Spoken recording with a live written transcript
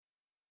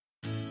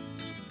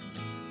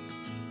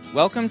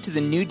Welcome to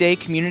the New Day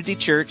Community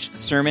Church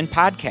Sermon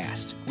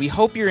Podcast. We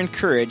hope you're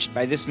encouraged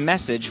by this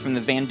message from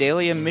the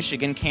Vandalia,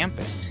 Michigan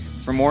campus.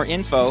 For more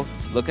info,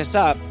 look us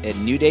up at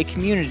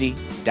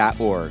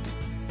newdaycommunity.org.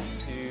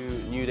 To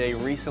New Day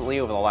recently,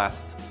 over the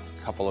last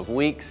couple of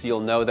weeks, you'll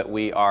know that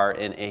we are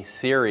in a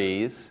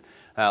series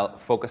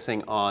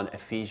focusing on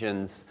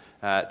Ephesians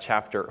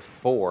chapter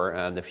 4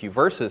 and a few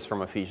verses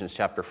from Ephesians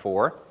chapter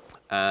 4.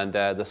 And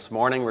this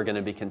morning we're going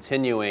to be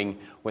continuing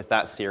with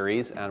that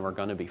series, and we're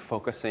going to be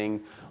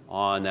focusing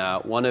on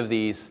one of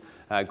these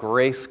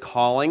grace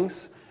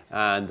callings,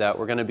 and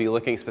we're going to be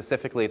looking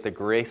specifically at the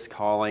grace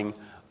calling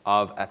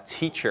of a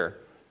teacher.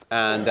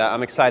 And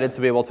I'm excited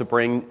to be able to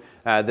bring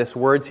this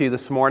word to you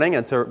this morning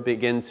and to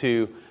begin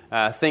to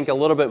think a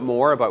little bit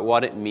more about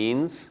what it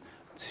means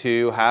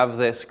to have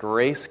this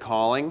grace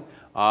calling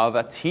of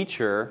a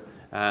teacher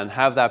and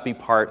have that be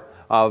part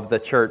of the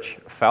church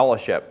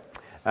fellowship.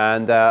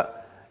 And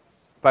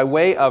by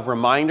way of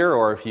reminder,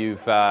 or if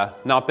you've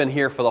not been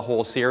here for the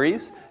whole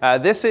series,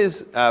 this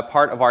is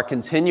part of our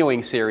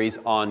continuing series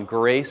on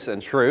grace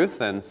and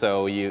truth. And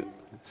so you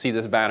see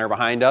this banner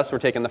behind us. We're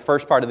taking the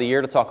first part of the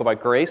year to talk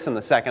about grace and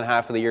the second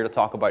half of the year to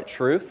talk about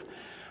truth.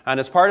 And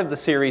as part of the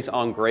series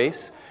on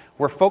grace,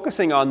 we're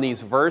focusing on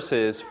these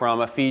verses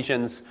from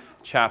Ephesians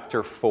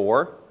chapter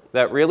 4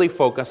 that really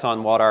focus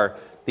on what are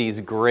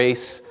these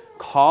grace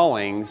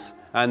callings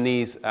and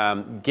these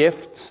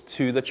gifts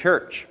to the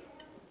church.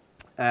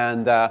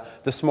 And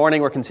this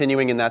morning we're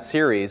continuing in that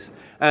series.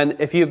 And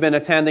if you've been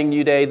attending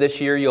New Day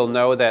this year, you'll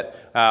know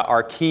that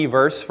our key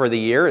verse for the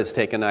year is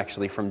taken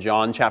actually from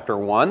John chapter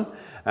 1.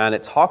 And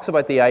it talks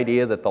about the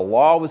idea that the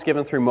law was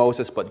given through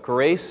Moses, but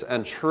grace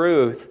and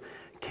truth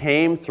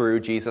came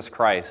through Jesus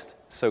Christ.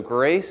 So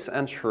grace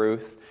and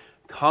truth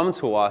come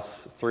to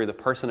us through the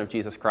person of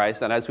Jesus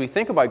Christ. And as we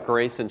think about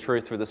grace and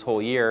truth through this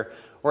whole year,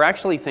 we're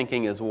actually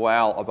thinking as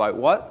well about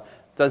what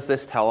does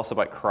this tell us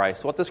about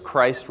Christ? What does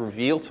Christ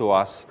reveal to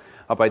us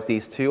about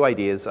these two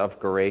ideas of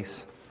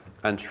grace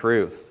and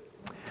truth?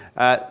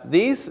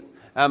 These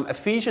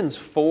Ephesians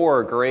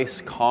 4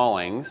 grace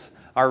callings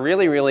are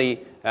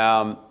really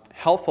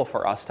helpful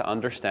for us to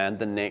understand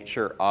the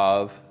nature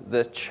of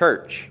the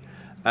church.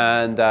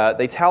 And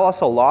they tell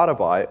us a lot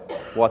about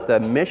what the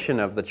mission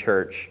of the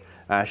church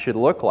should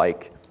look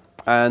like.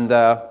 And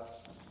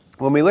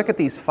when we look at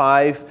these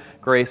 5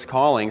 grace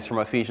callings from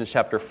Ephesians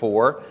chapter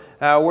 4,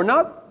 we're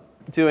not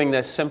doing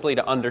this simply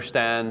to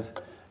understand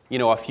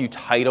a few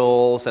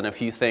titles and a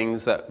few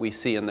things that we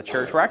see in the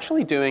church. We're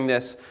actually doing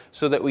this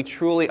so that we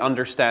truly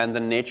understand the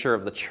nature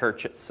of the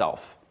church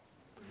itself.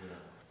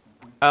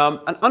 And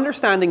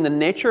understanding the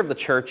nature of the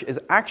church is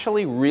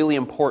actually really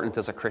important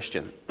as a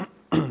Christian.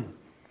 And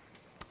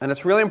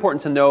it's really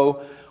important to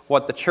know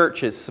what the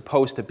church is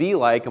supposed to be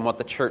like and what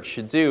the church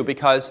should do,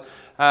 because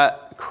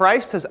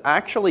Christ has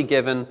actually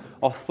given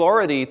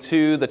authority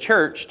to the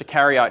church to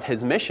carry out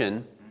his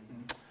mission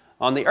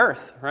on the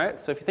earth, right?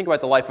 So if you think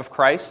about the life of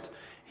Christ,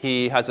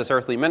 he has this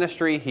earthly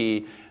ministry.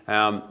 He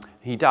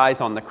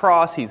dies on the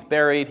cross. He's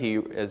buried. He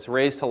is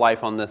raised to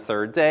life on the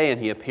third day,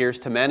 and he appears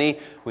to many.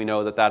 We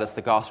know that that is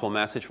the gospel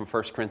message from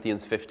 1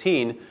 Corinthians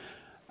 15.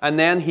 And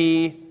then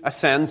he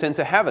ascends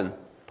into heaven.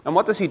 And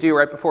what does he do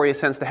right before he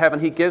ascends to heaven?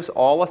 He gives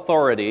all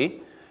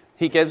authority.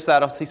 He says,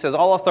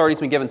 all authority has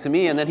been given to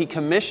me, and then he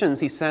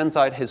sends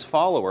out his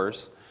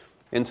followers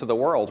into the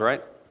world,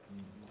 right?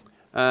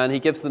 And he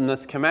gives them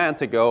this command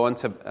to go and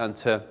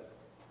to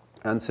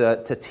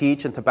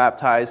teach and to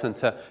baptize and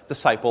to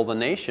disciple the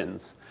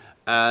nations.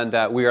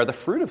 And we are the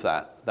fruit of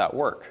that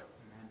work.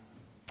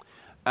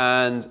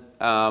 And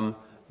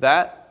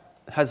that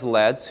has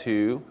led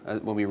to,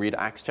 when we read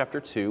Acts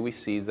chapter 2, we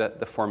see that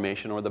the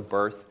formation or the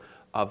birth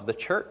of the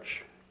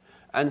church.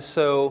 And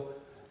so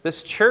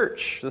this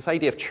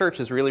idea of church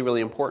is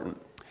really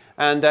important.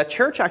 And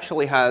church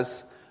actually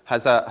has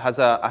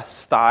a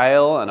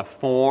style and a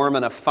form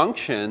and a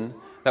function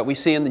that we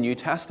see in the New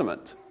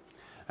Testament.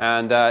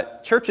 And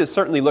churches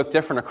certainly look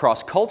different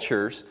across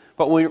cultures,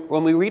 but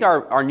when we read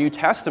our New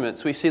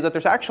Testaments, we see that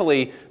there's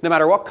actually, no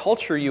matter what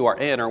culture you are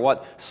in or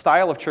what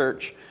style of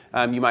church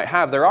you might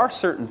have, there are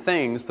certain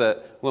things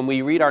that when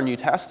we read our New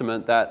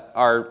Testament that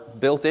are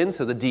built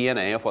into the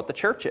DNA of what the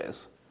church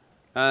is.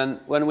 And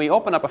when we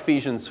open up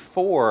Ephesians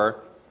 4,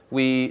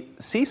 we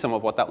see some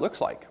of what that looks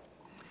like.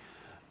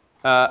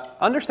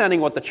 Understanding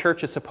what the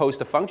church is supposed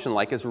to function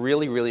like is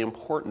really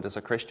important as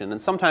a Christian.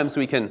 And sometimes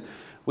we can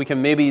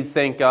maybe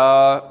think,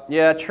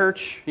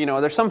 church,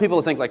 there's some people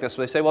who think like this.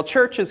 They say, well,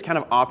 church is kind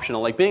of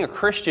optional. Like being a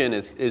Christian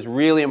is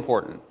really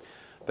important.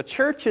 But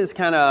church is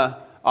kind of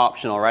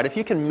optional, right? If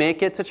you can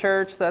make it to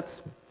church,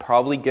 that's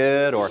probably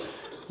good. Or,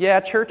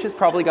 church has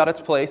probably got its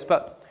place.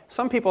 But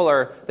some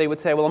people they would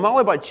say, well, I'm all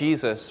about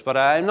Jesus, but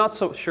I'm not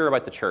so sure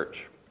about the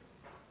church.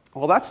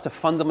 Well, that's to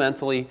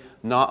fundamentally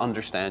not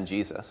understand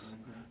Jesus.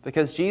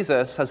 Because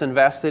Jesus has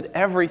invested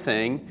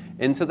everything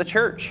into the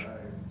church,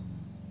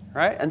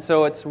 right? And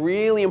so it's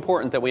really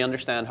important that we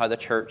understand how the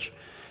church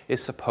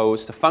is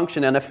supposed to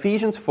function. And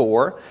Ephesians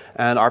 4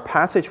 and our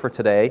passage for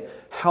today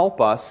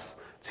help us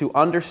to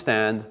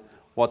understand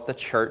what the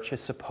church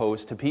is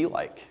supposed to be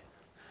like.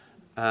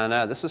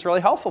 And this is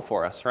really helpful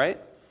for us, right?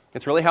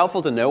 It's really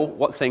helpful to know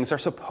what things are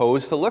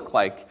supposed to look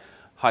like,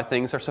 how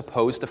things are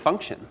supposed to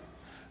function,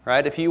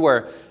 right? If you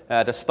were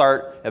to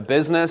start a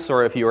business,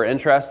 or if you were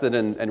interested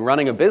in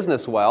running a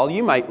business well,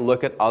 you might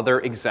look at other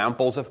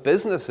examples of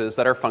businesses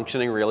that are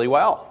functioning really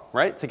well,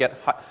 right? To get,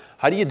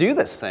 how do you do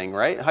this thing,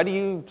 right? How do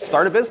you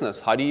start a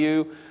business? How do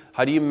you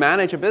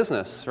manage a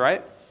business,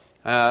 right?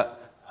 When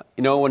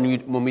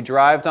I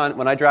drive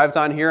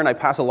down here and I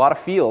pass a lot of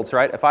fields,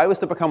 right? If I was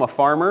to become a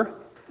farmer,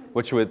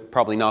 which would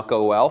probably not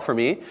go well for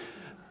me,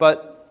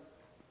 but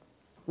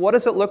what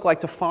does it look like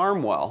to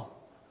farm well?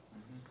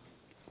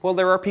 Well,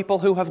 there are people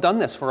who have done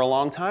this for a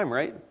long time,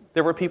 right?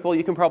 There were people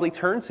you can probably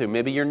turn to,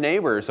 maybe your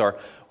neighbors or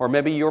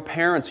maybe your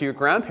parents or your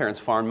grandparents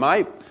farmed.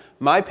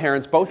 My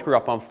parents both grew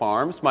up on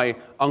farms. My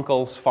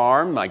uncles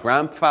farmed, my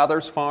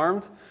grandfathers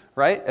farmed,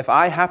 right? If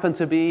I happened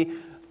to be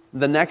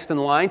the next in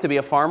line to be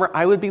a farmer,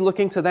 I would be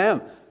looking to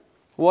them.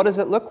 What does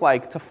it look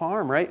like to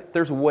farm, right?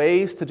 There's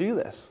ways to do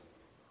this.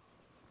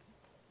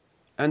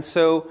 And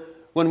so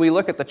when we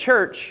look at the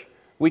church,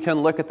 we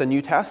can look at the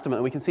New Testament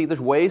and we can see there's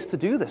ways to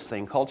do this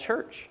thing called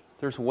church.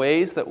 There's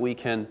ways that we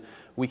can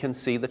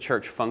see the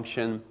church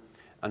function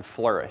and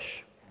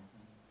flourish.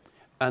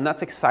 And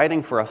that's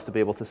exciting for us to be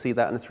able to see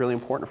that, and it's really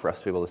important for us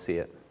to be able to see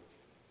it.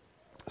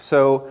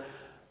 So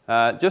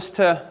just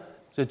to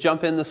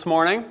jump in this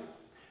morning,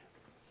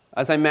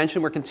 as I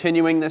mentioned, we're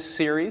continuing this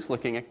series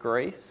looking at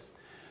grace.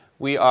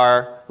 We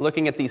are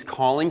looking at these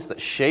callings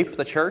that shape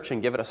the church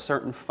and give it a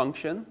certain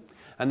function.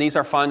 And these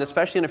are found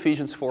especially in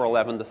Ephesians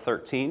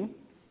 4:11-13,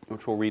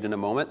 which we'll read in a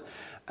moment.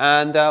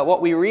 And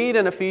what we read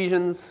in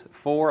Ephesians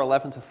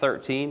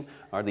 4:11-13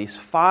 are these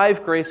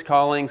 5 grace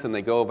callings, and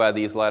they go by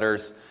these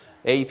letters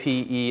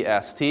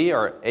A-P-E-S-T,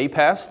 or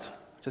APEST,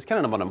 which is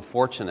kind of an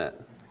unfortunate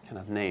kind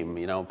of name,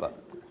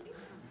 but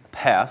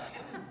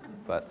pest,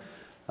 but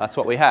that's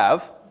what we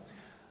have.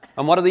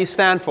 And what do these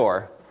stand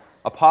for?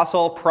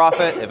 Apostle,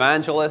 prophet,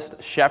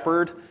 evangelist,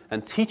 shepherd,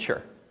 and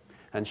teacher.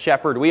 And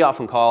shepherd we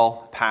often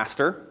call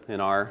pastor in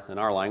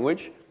our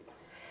language.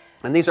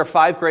 And these are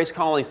 5 grace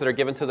callings that are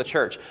given to the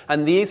church.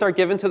 And these are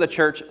given to the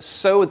church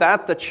so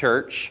that the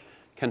church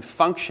can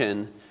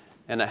function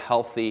in a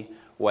healthy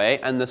way.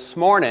 And this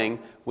morning,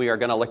 we are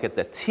going to look at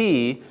the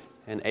T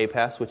in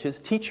APEST, which is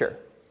teacher.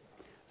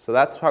 So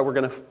that's where we're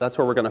going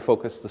to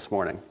focus this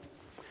morning.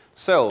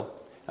 So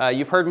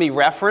you've heard me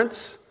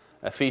reference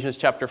Ephesians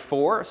chapter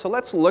 4. So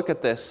let's look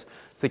at this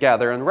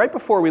together. And right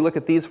before we look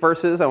at these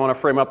verses, I want to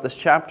frame up this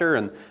chapter.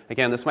 And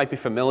again, this might be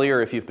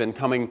familiar if you've been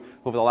coming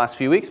over the last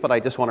few weeks, but I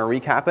just want to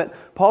recap it.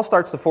 Paul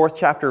starts the 4th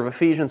chapter of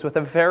Ephesians with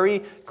a very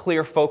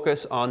clear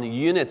focus on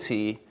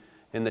unity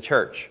in the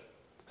church.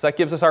 So that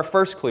gives us our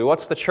first clue.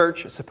 What's the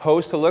church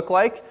supposed to look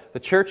like? The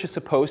church is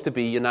supposed to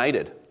be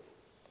united.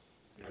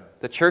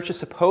 The church is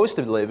supposed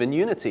to live in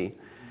unity.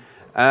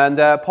 And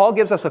Paul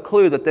gives us a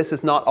clue that this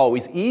is not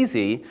always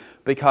easy,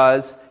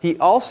 because he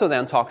also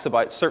then talks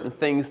about certain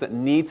things that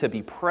need to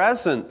be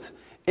present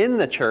in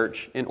the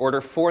church in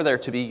order for there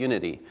to be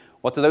unity.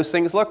 What do those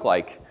things look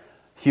like?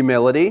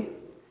 Humility,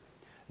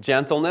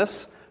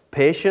 gentleness,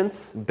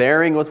 patience,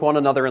 bearing with one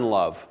another in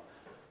love.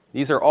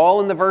 These are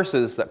all in the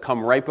verses that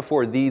come right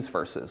before these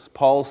verses.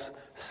 Paul's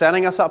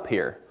setting us up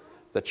here.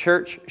 The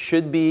church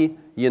should be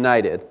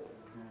united.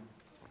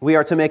 We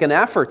are to make an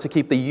effort to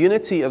keep the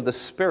unity of the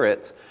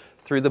Spirit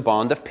through the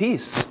bond of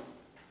peace.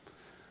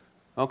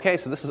 Okay,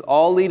 so this is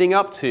all leading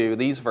up to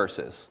these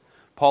verses.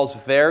 Paul's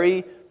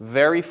very,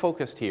 very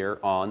focused here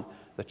on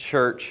the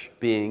church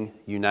being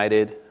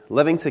united,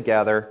 living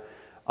together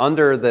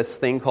under this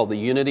thing called the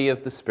unity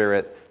of the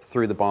Spirit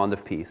through the bond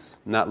of peace.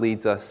 And that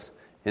leads us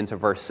into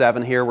verse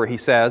 7 here, where he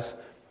says,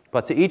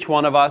 "But to each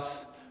one of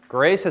us,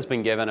 grace has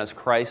been given as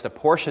Christ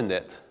apportioned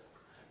it."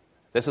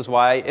 This is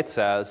why it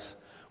says,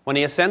 "When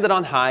he ascended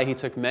on high, he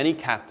took many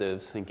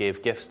captives and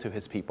gave gifts to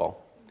his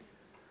people."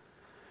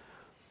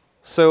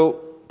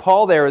 So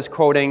Paul there is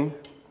quoting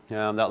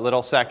that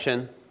little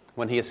section,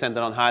 when he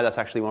ascended on high. That's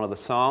actually one of the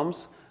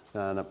Psalms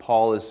that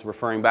Paul is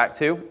referring back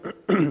to.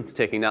 He's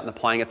taking that and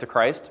applying it to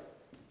Christ.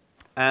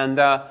 And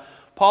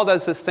Paul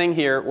does this thing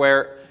here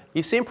where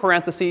you see in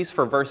parentheses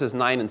for verses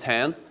 9 and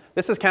 10.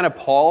 This is kind of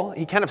Paul.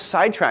 He kind of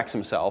sidetracks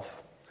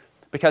himself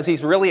because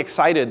he's really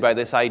excited by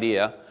this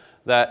idea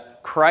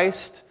that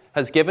Christ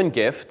has given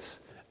gifts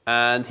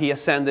and he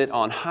ascended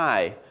on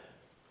high.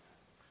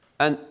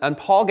 And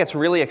Paul gets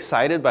really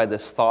excited by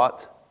this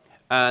thought.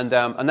 And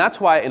that's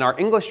why in our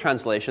English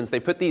translations, they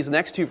put these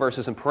next 2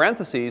 verses in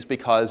parentheses,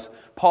 because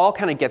Paul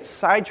kind of gets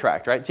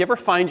sidetracked, right? Do you ever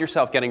find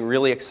yourself getting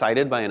really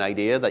excited by an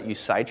idea that you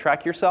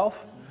sidetrack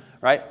yourself,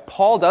 right?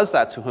 Paul does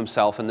that to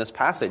himself in this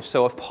passage.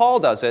 So if Paul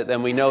does it,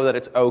 then we know that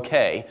it's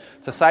okay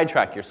to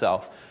sidetrack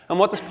yourself. And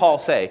what does Paul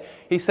say?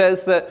 He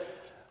says that,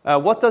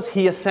 what does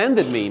he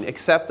ascended mean,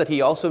 except that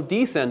he also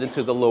descended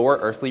to the lower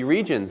earthly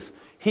regions?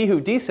 He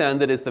who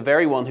descended is the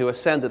very one who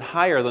ascended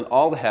higher than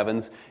all the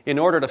heavens in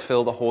order to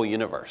fill the whole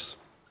universe.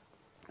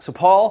 So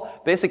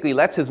Paul basically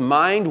lets his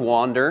mind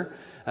wander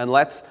and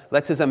lets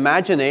his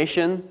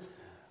imagination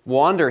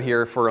wander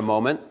here for a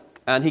moment.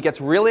 And he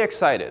gets really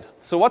excited.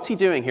 So what's he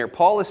doing here?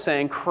 Paul is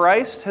saying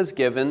Christ has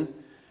given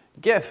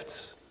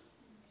gifts.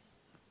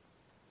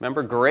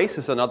 Remember, grace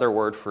is another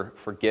word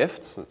for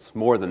gifts. It's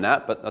more than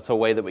that, but that's a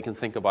way that we can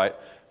think about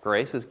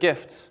grace as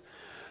gifts.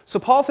 So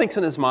Paul thinks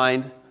in his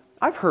mind,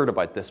 I've heard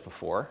about this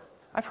before.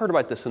 I've heard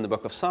about this in the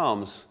book of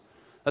Psalms,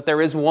 that there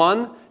is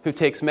one who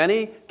takes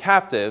many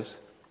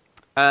captives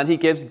and he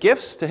gives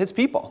gifts to his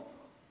people.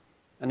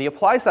 And he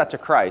applies that to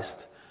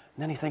Christ.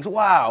 And then he thinks,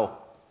 wow,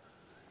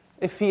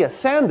 if he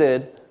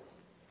ascended,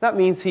 that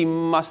means he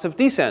must have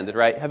descended,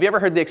 right? Have you ever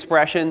heard the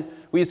expression,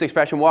 we use the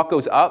expression, what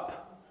goes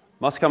up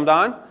must come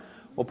down?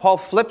 Well, Paul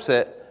flips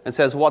it and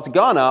says, what's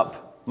gone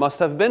up must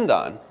have been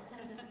done.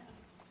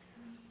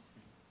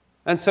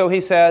 And so he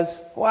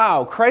says,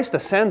 wow, Christ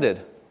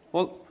ascended.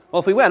 Well,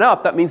 if he went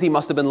up, that means he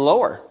must have been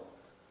lower.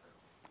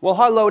 Well,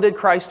 how low did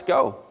Christ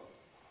go?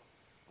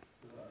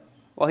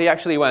 Well, he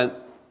actually went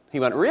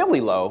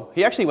really low.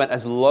 He actually went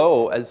as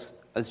low as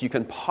you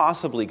can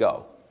possibly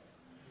go.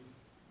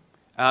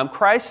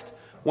 Christ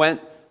went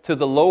to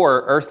the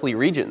lower earthly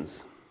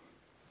regions,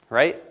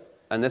 right?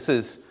 And this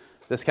is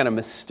this kind of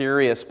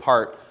mysterious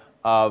part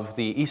of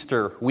the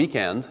Easter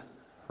weekend,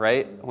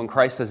 right? When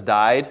Christ has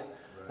died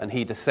and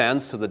he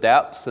descends to the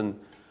depths. And,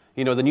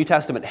 the New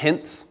Testament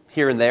hints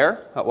here and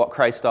there at what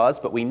Christ does,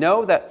 but we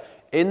know that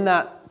in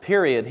that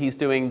period, he's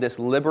doing this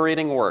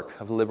liberating work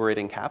of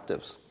liberating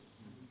captives.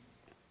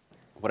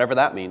 Whatever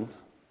that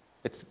means.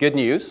 It's good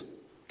news.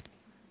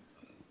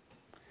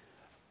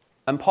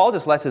 And Paul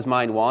just lets his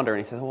mind wander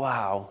and he says,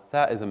 wow,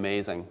 that is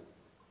amazing.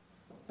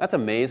 That's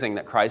amazing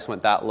that Christ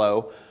went that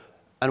low.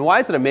 And why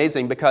is it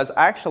amazing? Because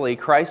actually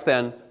Christ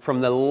then,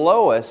 from the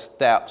lowest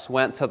depths,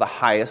 went to the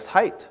highest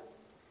height.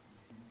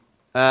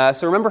 So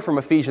remember from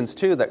Ephesians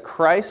 2 that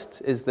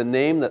Christ is the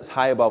name that's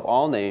high above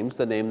all names,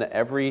 the name that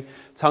every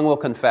tongue will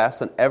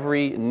confess and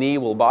every knee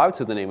will bow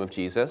to the name of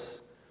Jesus.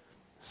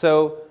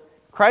 So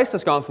Christ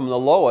has gone from the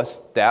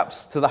lowest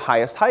depths to the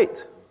highest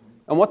height.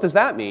 And what does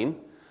that mean?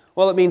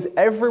 Well, it means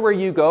everywhere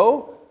you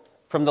go,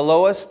 from the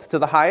lowest to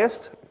the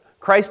highest,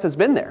 Christ has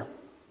been there.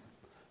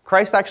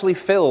 Christ actually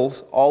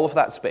fills all of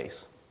that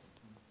space.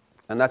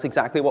 And that's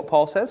exactly what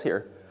Paul says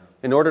here.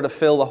 In order to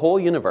fill the whole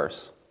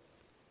universe.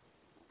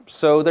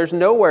 So there's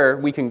nowhere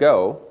we can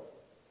go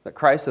that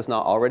Christ has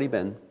not already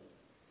been.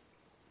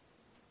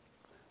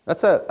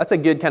 That's a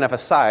good kind of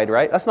aside,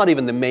 right? That's not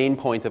even the main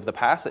point of the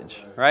passage,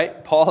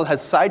 right? Paul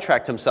has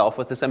sidetracked himself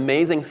with this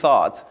amazing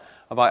thought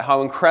about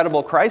how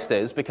incredible Christ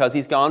is because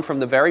he's gone from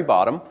the very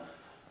bottom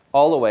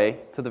all the way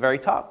to the very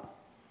top.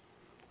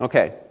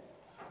 Okay.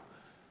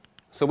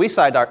 So we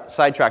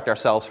sidetracked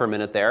ourselves for a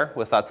minute there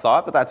with that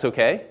thought, but that's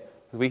okay.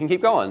 We can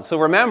keep going. So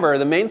remember,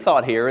 the main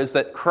thought here is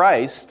that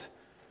Christ,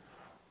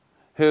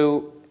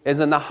 who is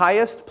in the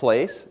highest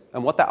place,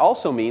 and what that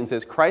also means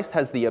is Christ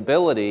has the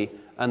ability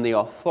and the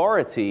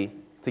authority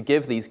to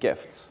give these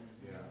gifts.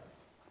 Yeah.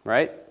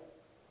 Right?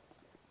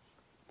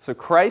 So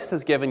Christ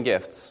has given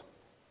gifts.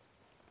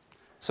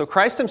 So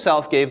Christ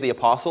himself gave the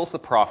apostles, the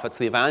prophets,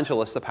 the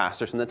evangelists, the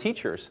pastors, and the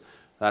teachers.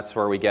 That's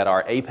where we get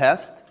our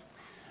apest.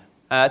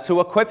 To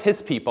equip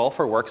his people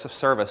for works of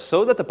service,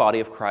 so that the body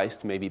of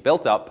Christ may be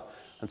built up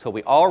until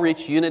we all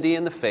reach unity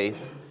in the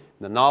faith,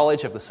 in the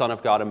knowledge of the Son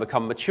of God, and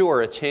become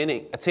mature,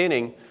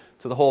 attaining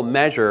to the whole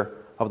measure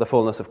of the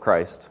fullness of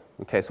Christ.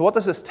 Okay, so what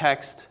does this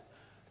text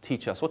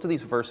teach us? What do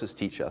these verses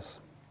teach us?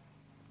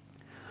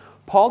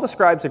 Paul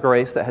describes a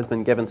grace that has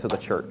been given to the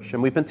church.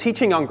 And we've been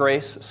teaching on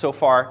grace so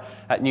far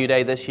at New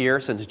Day this year,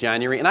 since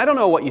January. And I don't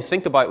know what you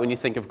think about when you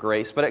think of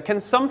grace, but it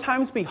can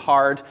sometimes be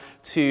hard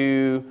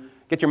to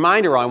get your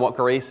mind around what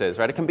grace is,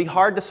 right? It can be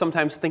hard to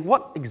sometimes think,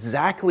 what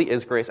exactly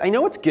is grace? I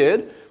know it's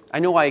good. I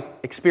know I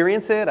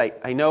experience it.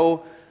 I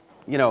know,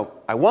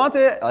 I want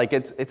it. Like,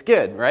 it's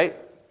good, right?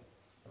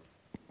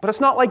 But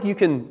it's not like you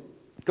can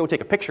go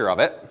take a picture of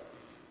it.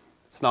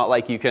 It's not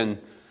like you can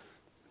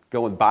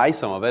go and buy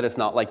some of it. It's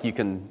not like you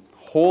can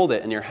hold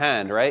it in your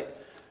hand, right?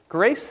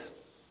 Grace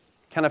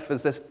kind of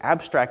is this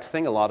abstract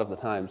thing a lot of the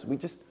times.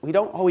 We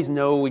don't always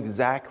know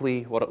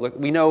exactly what it looks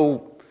like. We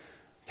know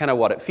kind of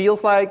what it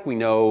feels like. We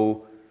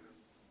know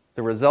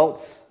the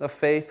results of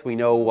faith. We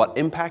know what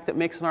impact it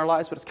makes in our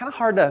lives, but it's kind of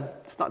hard to,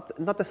 it's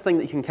not this thing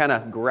that you can kind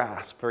of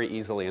grasp very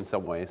easily in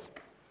some ways.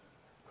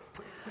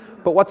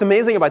 But what's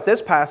amazing about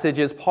this passage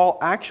is Paul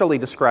actually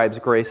describes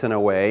grace in a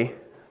way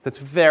that's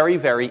very,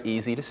 very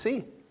easy to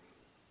see.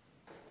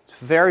 It's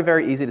very,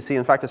 very easy to see.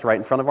 In fact, it's right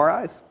in front of our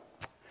eyes.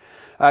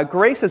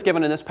 Grace is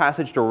given in this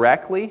passage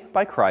directly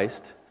by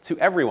Christ to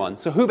everyone.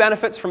 So who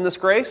benefits from this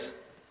grace?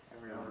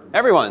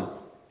 Everyone.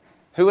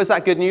 Who is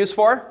that good news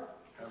for?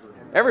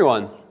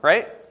 Everyone,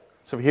 right?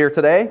 So if you're here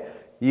today,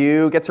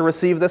 you get to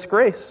receive this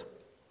grace.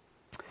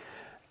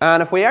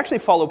 And if we actually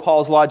follow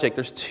Paul's logic,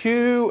 there's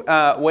two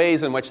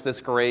ways in which this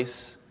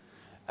grace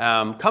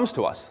comes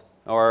to us.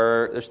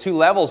 Or there's two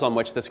levels on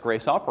which this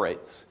grace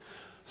operates.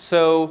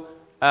 So,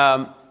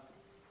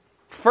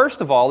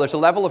 first of all, there's a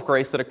level of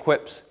grace that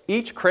equips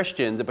each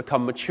Christian to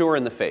become mature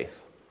in the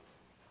faith.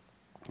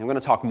 I'm going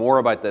to talk more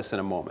about this in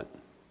a moment.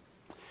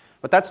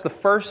 But that's the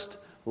first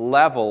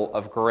level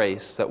of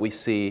grace that we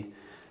see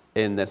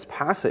in this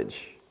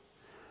passage,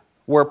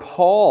 where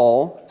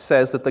Paul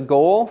says that the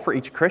goal for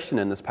each Christian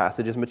in this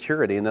passage is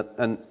maturity,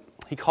 and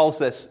he calls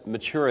this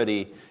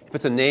maturity, he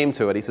puts a name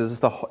to it. He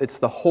says it's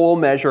the whole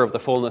measure of the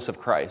fullness of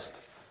Christ.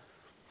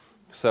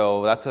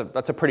 So that's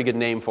a pretty good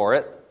name for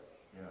it.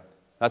 Yeah.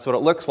 That's what it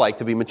looks like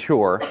to be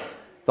mature.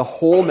 The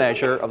whole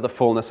measure of the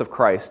fullness of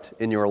Christ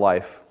in your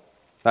life.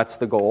 That's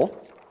the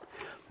goal.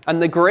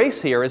 And the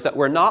grace here is that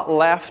we're not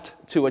left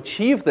to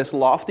achieve this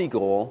lofty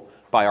goal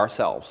by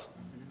ourselves.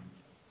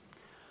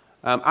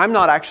 I'm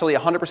not actually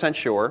 100%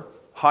 sure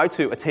how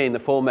to attain the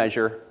full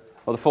measure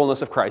of the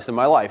fullness of Christ in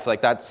my life.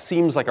 Like, that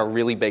seems like a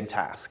really big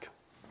task.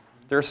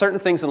 There are certain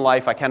things in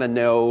life I kind of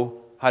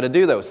know how to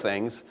do those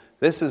things.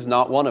 This is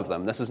not one of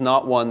them. This is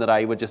not one that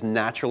I would just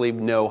naturally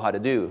know how to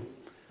do.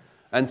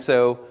 And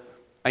so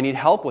I need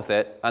help with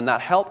it, and that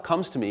help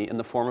comes to me in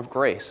the form of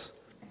grace.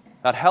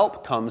 That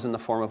help comes in the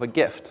form of a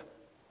gift,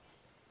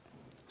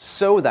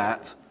 so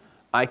that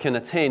I can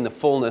attain the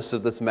fullness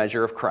of this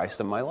measure of Christ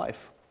in my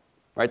life.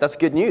 Right? That's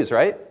good news,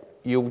 right?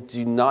 You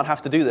do not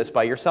have to do this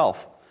by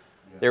yourself.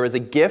 Yeah. There is a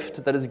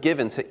gift that is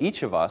given to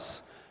each of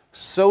us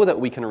so that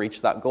we can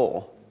reach that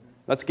goal.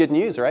 That's good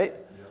news, right?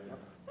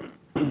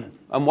 Yeah.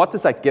 And what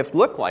does that gift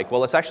look like?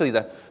 Well, it's actually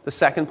the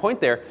second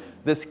point there.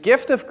 This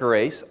gift of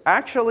grace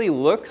actually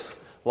looks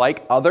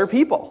like other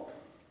people.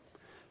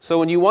 So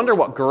when you wonder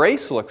what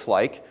grace looks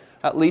like,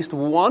 at least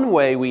one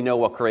way we know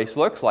what grace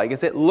looks like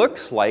is it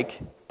looks like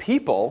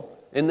people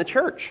in the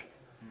church.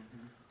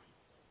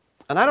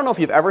 And I don't know if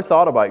you've ever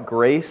thought about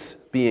grace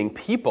being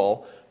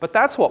people, but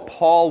that's what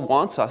Paul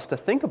wants us to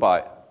think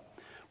about.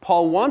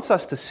 Paul wants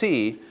us to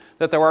see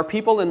that there are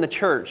people in the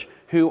church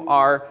who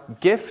are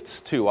gifts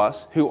to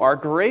us, who are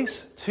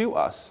grace to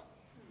us.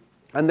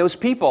 And those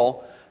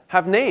people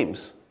have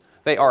names.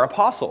 They are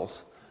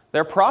apostles,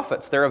 they're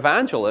prophets, they're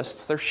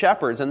evangelists, they're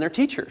shepherds, and they're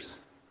teachers.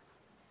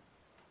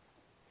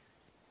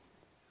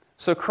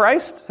 So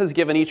Christ has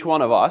given each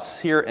one of us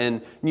here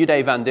in New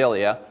Day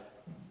Vandalia,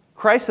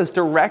 Christ has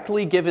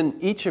directly given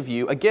each of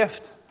you a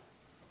gift.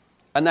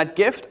 And that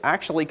gift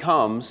actually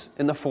comes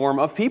in the form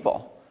of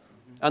people.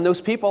 And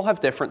those people have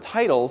different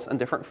titles and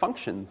different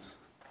functions.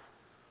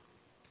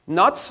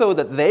 Not so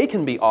that they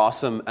can be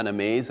awesome and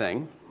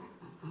amazing,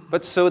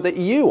 but so that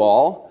you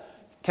all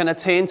can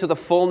attain to the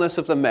fullness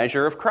of the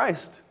measure of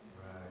Christ.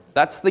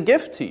 That's the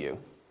gift to you.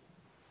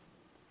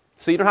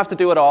 So you don't have to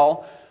do it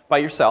all by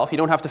yourself. You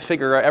don't have to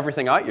figure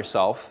everything out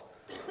yourself.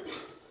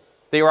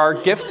 They are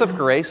gifts of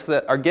grace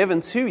that are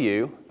given to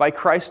you by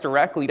Christ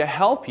directly to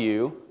help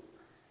you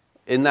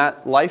in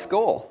that life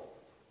goal.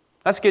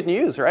 That's good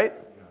news, right?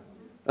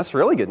 That's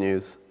really good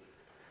news.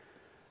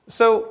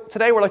 So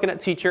today we're looking at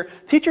teacher.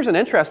 Teacher's an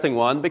interesting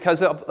one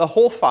because of the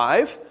whole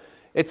five,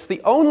 it's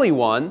the only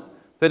one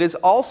that is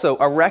also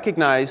a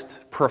recognized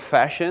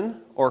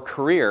profession or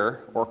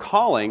career or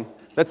calling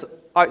that's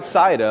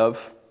outside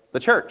of the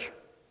church.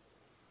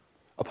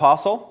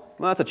 Apostle,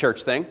 well, that's a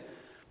church thing.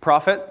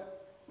 Prophet,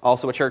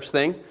 also a church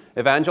thing.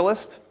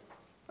 Evangelist,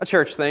 a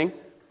church thing.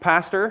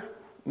 Pastor,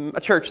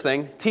 a church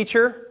thing.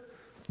 Teacher,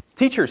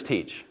 teachers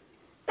teach.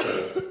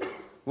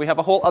 We have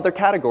a whole other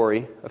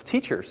category of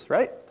teachers,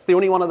 right? It's the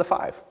only one of the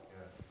five.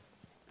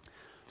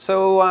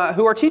 So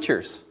who are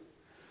teachers?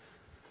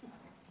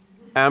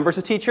 Amber's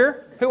a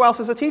teacher. Who else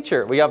is a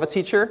teacher? We have a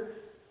teacher.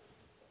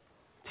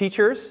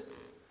 Teachers.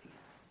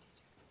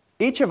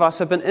 Each of us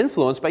have been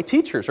influenced by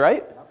teachers,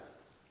 right?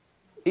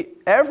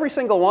 Every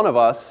single one of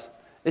us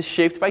is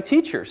shaped by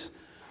teachers.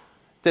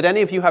 Did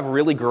any of you have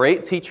really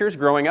great teachers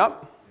growing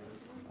up?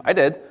 I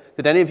did.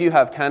 Did any of you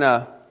have kind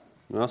of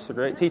not so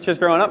great teachers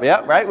growing up?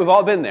 Yeah, right? We've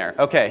all been there.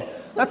 Okay.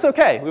 That's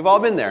okay. We've all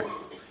been there.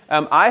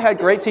 I had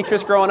great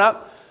teachers growing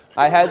up.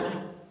 I had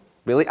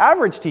really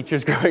average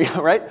teachers growing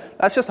up, right?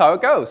 That's just how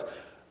it goes.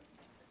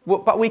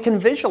 But we can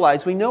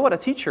visualize, we know what a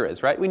teacher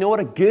is, right? We know what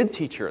a good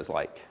teacher is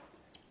like.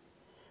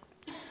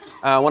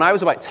 When I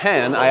was about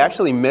 10, I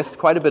actually missed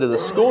quite a bit of the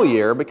school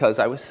year because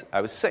I was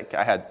sick.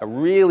 I had a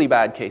really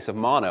bad case of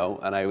mono,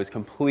 and I was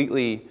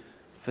completely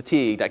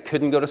fatigued. I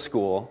couldn't go to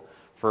school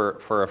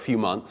for a few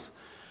months.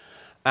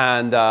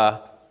 And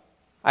I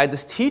had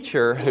this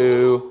teacher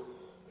who,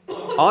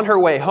 on her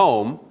way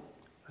home,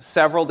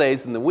 several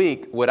days in the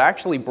week, would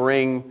actually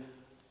bring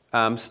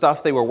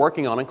stuff they were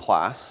working on in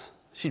class.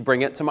 She'd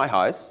bring it to my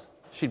house.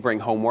 She'd bring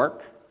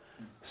homework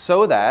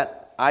so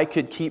that I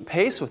could keep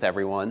pace with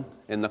everyone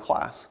in the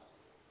class.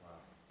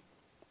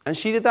 And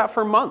she did that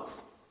for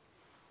months.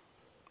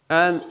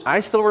 And I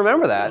still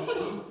remember that.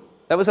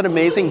 That was an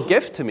amazing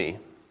gift to me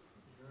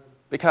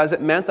because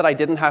it meant that I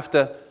didn't have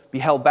to be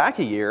held back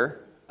a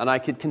year and I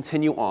could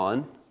continue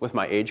on with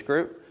my age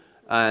group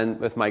and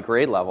with my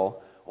grade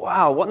level.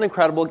 Wow, what an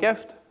incredible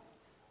gift.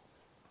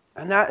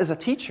 And that is a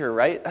teacher,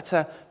 right? That's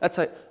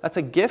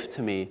a gift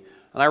to me.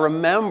 And I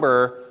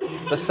remember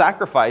the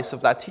sacrifice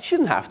of that teacher. She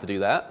didn't have to do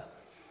that.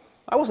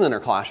 I wasn't in her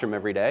classroom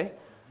every day.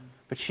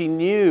 But she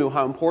knew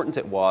how important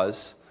it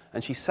was,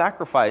 and she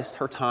sacrificed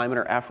her time and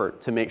her effort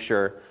to make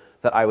sure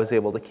that I was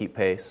able to keep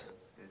pace.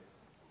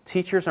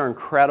 Teachers are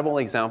incredible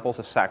examples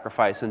of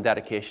sacrifice and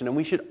dedication, and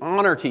we should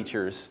honor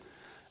teachers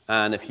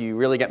And if you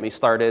really get me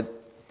started,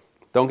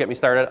 don't get me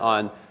started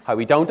on how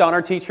we don't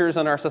honor teachers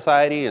in our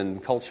society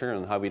and culture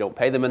and how we don't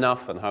pay them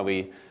enough and how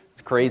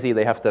it's crazy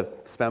they have to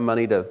spend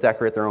money to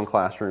decorate their own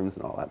classrooms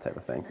and all that type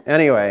of thing.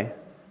 Anyway,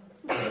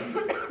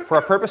 for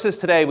our purposes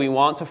today, we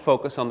want to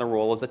focus on the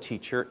role of the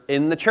teacher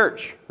in the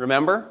church.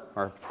 Remember,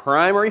 our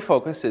primary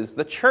focus is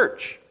the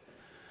church.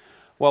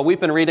 Well, we've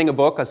been reading a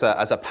book as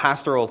a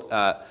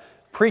pastoral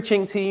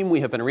preaching team.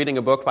 We have been reading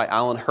a book by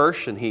Alan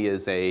Hirsch, and he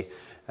is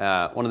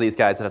one of these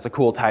guys that has a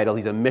cool title.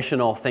 He's a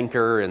missional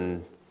thinker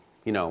and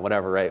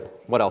whatever, right?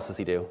 What else does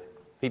he do?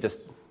 He just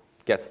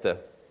gets to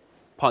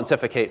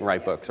pontificate and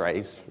write books, right?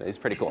 He's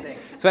pretty cool.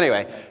 So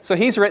anyway,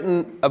 he's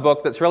written a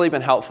book that's really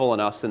been helpful in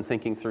us in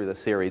thinking through this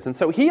series. And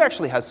so he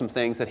actually has some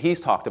things that he's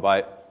talked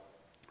about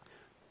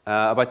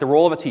the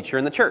role of a teacher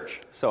in the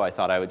church. So I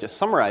thought I would just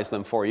summarize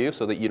them for you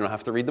so that you don't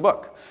have to read the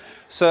book.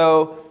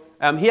 So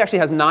he actually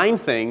has 9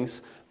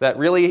 things that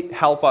really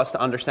help us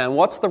to understand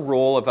what's the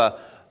role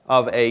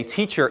of a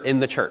teacher in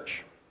the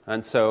church.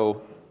 And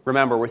so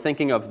remember, we're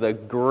thinking of the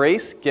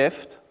grace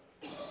gift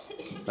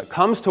that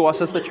comes to us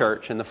as the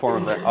church in the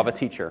form of a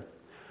teacher.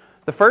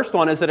 The first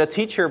one is that a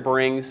teacher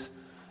brings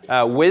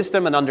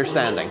wisdom and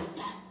understanding.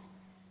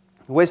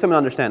 Wisdom and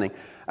understanding.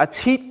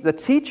 The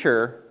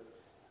teacher,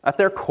 at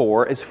their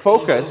core, is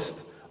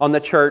focused on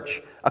the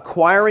church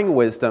acquiring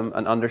wisdom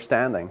and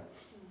understanding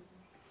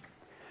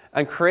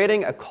and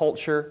creating a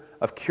culture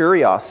of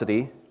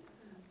curiosity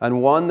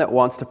and one that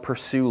wants to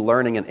pursue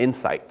learning and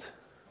insight.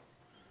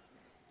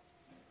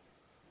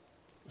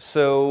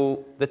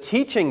 So the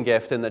teaching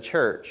gift in the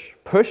church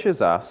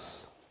pushes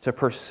us to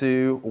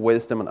pursue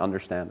wisdom and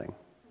understanding.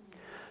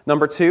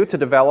 Number 2, to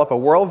develop a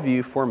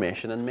worldview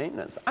formation and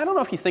maintenance. I don't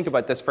know if you think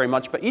about this very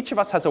much, but each of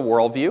us has a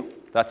worldview.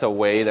 That's a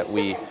way that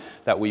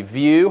we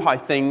view how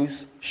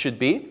things should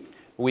be.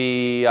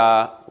 We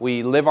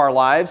live our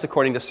lives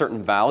according to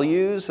certain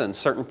values and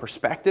certain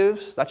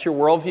perspectives. That's your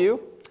worldview.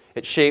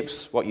 It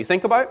shapes what you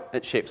think about.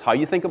 It shapes how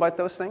you think about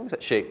those things.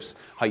 It shapes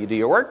how you do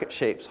your work. It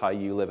shapes how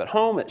you live at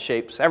home. It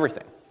shapes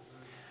everything.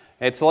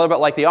 It's a little bit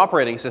like the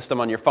operating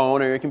system on your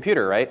phone or your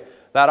computer, right?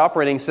 That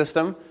operating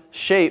system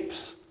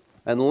shapes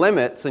and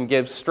limits and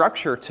gives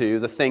structure to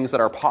the things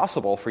that are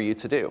possible for you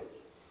to do.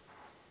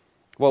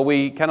 Well,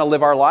 we kind of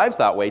live our lives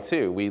that way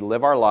too. We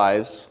live our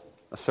lives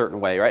a certain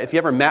way, right? If you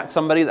ever met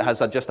somebody that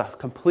has just a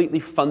completely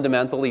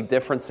fundamentally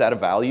different set of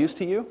values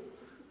to you,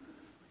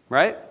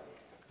 right?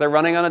 They're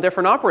running on a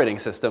different operating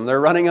system. They're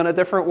running on a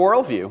different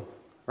worldview,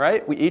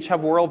 right? We each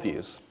have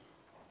worldviews.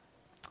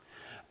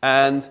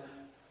 And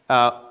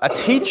a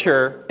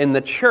teacher in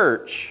the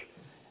church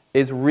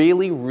is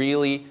really,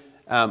 really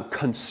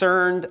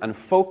concerned and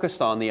focused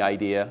on the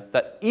idea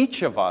that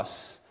each of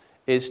us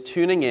is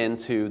tuning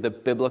into the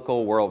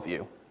biblical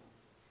worldview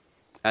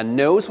and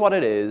knows what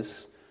it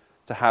is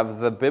to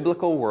have the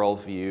biblical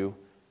worldview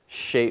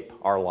shape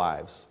our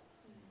lives.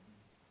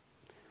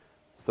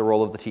 It's the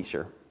role of the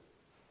teacher.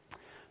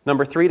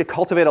 Number 3, to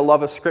cultivate a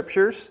love of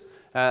Scriptures.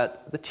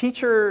 The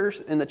teachers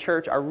in the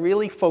church are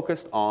really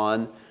focused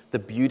on the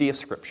beauty of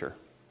Scripture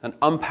and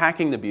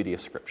unpacking the beauty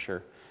of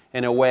Scripture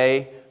in a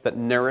way that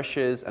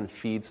nourishes and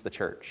feeds the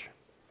church.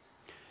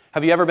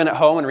 Have you ever been at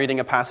home and reading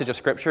a passage of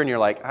Scripture and you're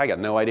like, I got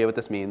no idea what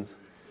this means?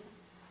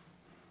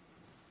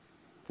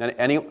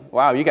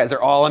 Wow, you guys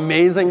are all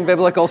amazing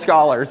biblical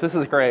scholars. This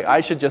is great. I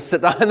should just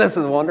sit down. This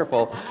is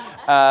wonderful.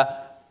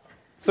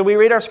 So we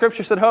read our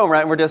Scriptures at home,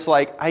 right? And we're just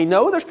like, I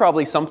know there's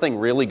probably something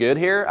really good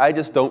here. I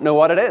just don't know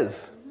what it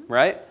is,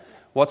 right?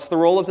 What's the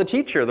role of the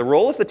teacher? The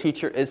role of the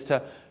teacher is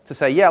to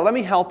say, yeah, let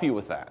me help you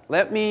with that.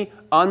 Let me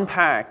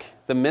unpack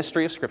the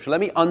mystery of Scripture. Let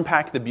me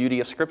unpack the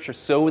beauty of Scripture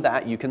so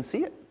that you can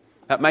see it.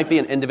 That might be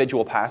an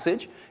individual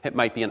passage. It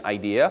might be an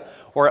idea.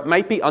 Or it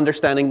might be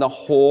understanding the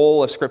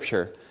whole of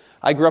Scripture.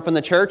 I grew up in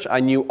the church. I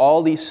knew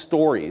all these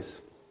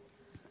stories.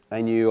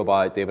 I knew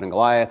about David and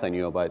Goliath. I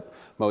knew about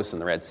Moses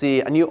and the Red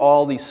Sea. I knew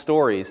all these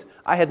stories.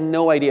 I had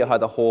no idea how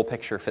the whole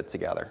picture fit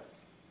together.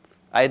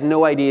 I had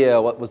no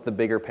idea what was the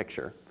bigger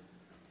picture.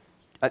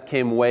 That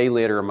came way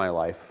later in my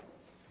life.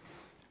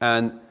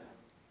 And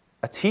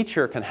a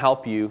teacher can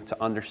help you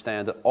to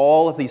understand at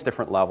all of these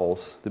different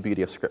levels the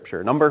beauty of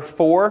Scripture. Number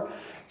 4,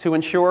 to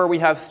ensure we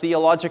have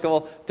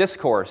theological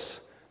discourse.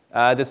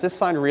 Does this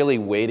sound really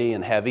weighty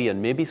and heavy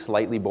and maybe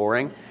slightly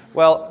boring?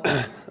 Well,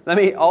 let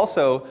me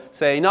also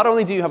say, not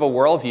only do you have a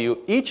worldview,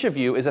 each of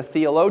you is a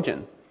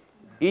theologian.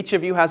 Each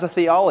of you has a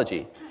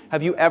theology.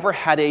 Have you ever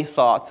had a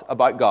thought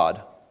about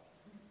God?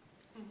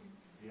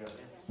 Yeah.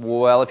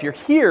 Well, if you're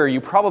here,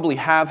 you probably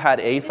have had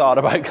a thought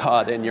about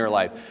God in your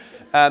life.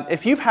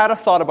 If you've had a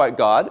thought about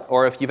God,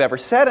 or if you've ever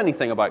said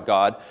anything about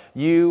God,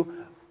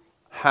 you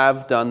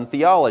have done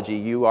theology.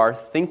 You are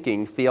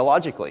thinking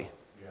theologically.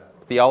 Yeah.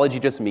 Theology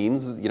just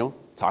means,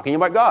 talking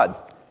about God.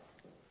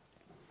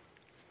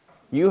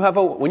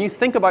 When you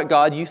think about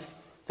God, you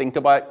think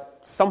about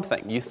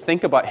something. You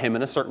think about Him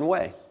in a certain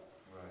way.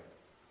 Right.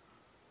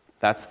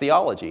 That's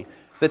theology.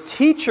 The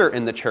teacher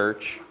in the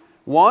church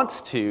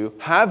wants to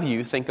have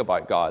you think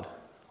about God,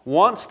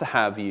 wants to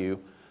have you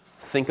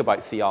think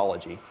about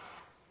theology.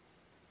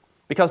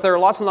 Because there are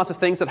lots and lots of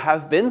things that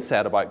have been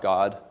said about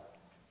God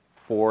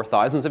for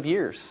thousands of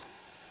years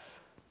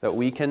that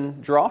we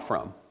can draw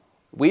from.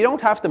 We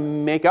don't have to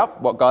make up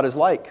what God is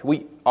like.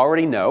 We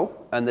already know,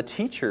 and the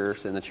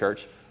teachers in the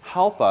church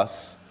help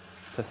us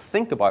to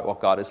think about what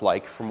God is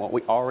like from what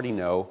we already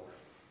know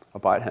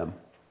about him.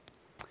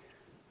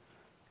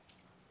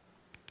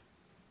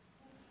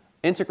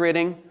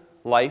 Integrating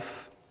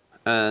life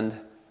and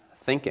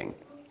thinking.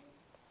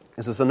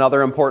 This is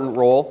another important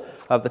role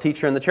of the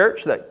teacher in the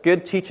church, that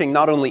good teaching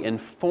not only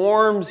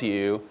informs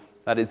you,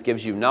 that is,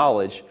 gives you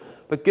knowledge,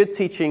 but good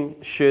teaching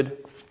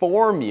should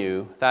form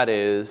you, that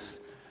is,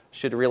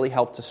 should really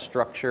help to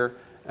structure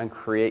and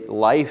create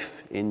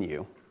life in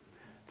you,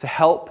 to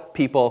help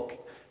people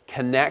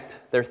connect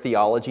their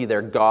theology,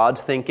 their God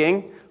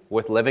thinking,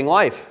 with living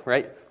life,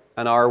 right?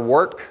 And our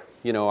work,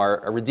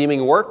 our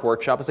Redeeming Work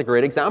workshop is a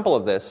great example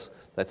of this.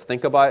 Let's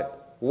think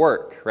about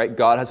work, right?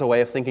 God has a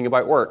way of thinking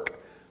about work.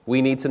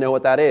 We need to know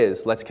what that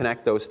is. Let's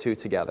connect those two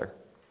together.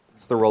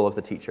 It's the role of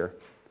the teacher.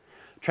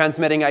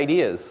 Transmitting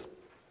ideas.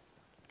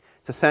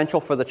 It's essential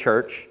for the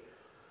church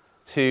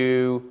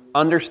to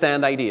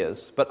understand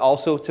ideas, but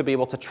also to be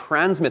able to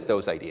transmit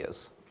those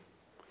ideas.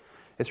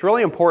 It's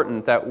really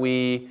important that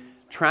we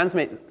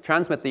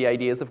transmit the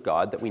ideas of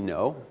God that we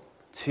know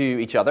to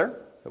each other,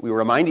 that we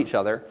remind each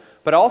other,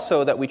 but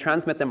also that we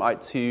transmit them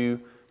out to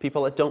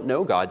people that don't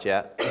know God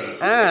yet,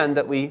 and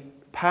that we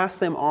pass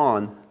them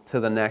on to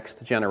the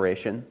next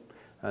generation.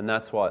 And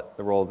that's what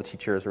the role of the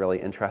teacher is really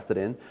interested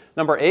in.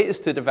 Number 8 is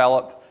to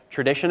develop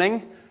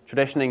traditioning.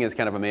 Traditioning is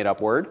kind of a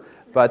made-up word,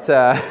 but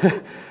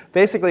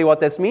basically what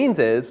this means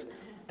is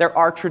there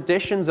are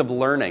traditions of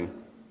learning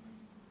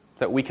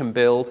that we can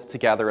build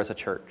together as a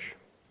church.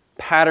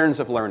 Patterns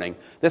of learning.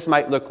 This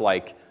might look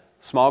like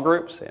small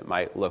groups, it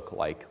might look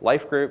like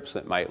life groups,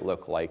 it might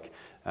look like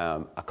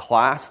a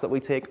class that we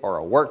take or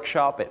a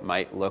workshop. It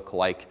might look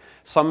like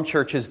some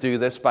churches do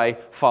this by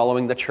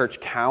following the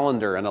church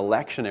calendar, an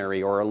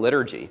lectionary or a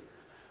liturgy.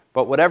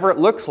 But whatever it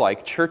looks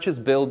like, churches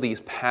build these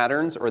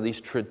patterns or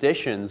these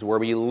traditions where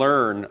we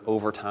learn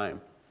over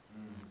time.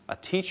 A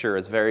teacher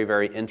is very,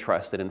 very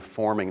interested in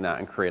forming that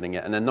and creating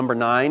it. And then number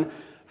 9,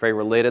 very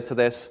related to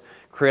this,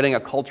 creating a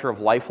culture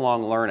of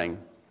lifelong learning.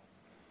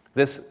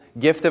 This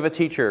gift of a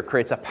teacher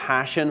creates a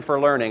passion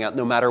for learning at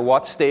no matter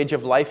what stage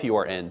of life you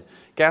are in.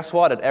 Guess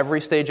what? At every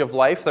stage of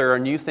life, there are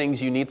new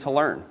things you need to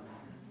learn.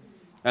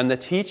 And the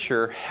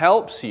teacher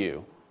helps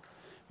you.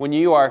 When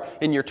you are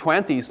in your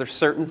 20s, there's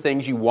certain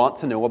things you want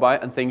to know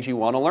about and things you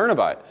want to learn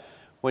about.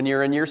 When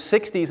you're in your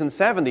 60s and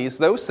 70s,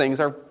 those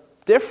things are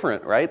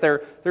different, right?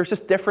 There's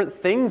just different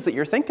things that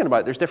you're thinking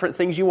about. There's different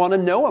things you want to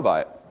know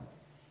about.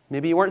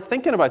 Maybe you weren't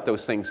thinking about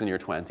those things in your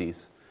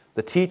 20s.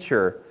 The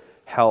teacher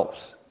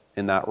helps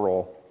in that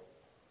role.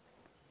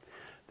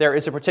 There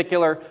is a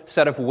particular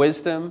set of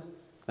wisdom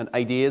and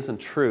ideas and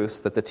truths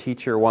that the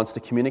teacher wants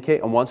to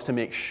communicate and wants to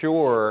make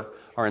sure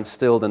are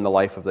instilled in the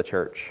life of the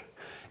church.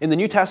 In the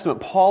New Testament,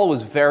 Paul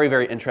was very,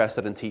 very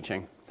interested in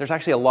teaching. There's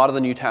actually a lot of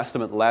the New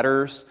Testament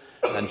letters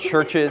and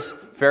churches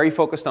very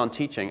focused on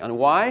teaching. And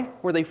why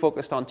were they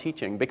focused on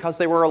teaching? Because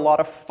there were a lot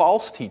of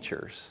false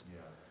teachers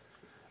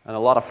and a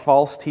lot of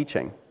false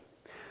teaching.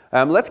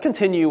 Let's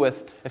continue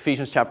with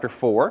Ephesians chapter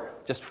 4,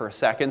 just for a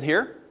second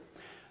here.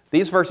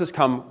 These verses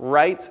come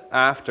right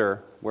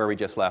after where we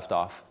just left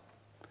off.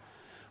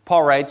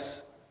 Paul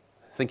writes,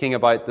 thinking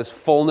about this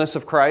fullness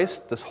of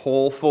Christ, this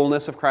whole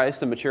fullness of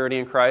Christ and maturity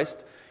in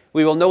Christ,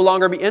 we will no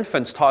longer be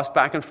infants tossed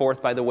back and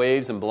forth by the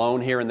waves and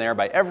blown here and there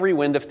by every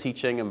wind of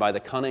teaching and by the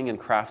cunning and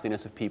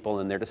craftiness of people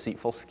and their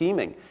deceitful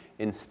scheming.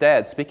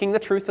 Instead, speaking the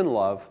truth in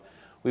love,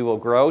 we will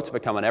grow to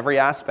become in every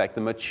aspect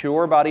the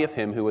mature body of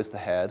Him who is the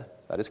head,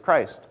 that is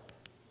Christ.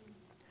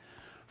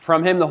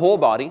 From Him the whole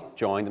body,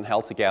 joined and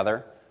held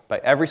together by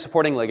every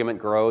supporting ligament,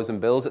 grows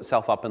and builds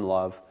itself up in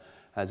love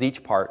as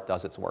each part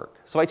does its work.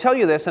 So I tell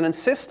you this and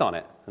insist on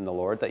it in the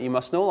Lord, that you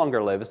must no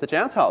longer live as the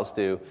Gentiles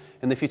do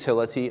in the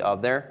futility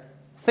of their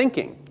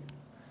thinking.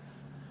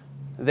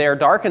 They are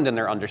darkened in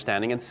their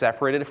understanding and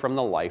separated from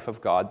the life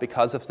of God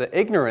because of the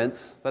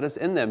ignorance that is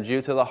in them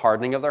due to the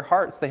hardening of their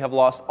hearts. They have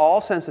lost all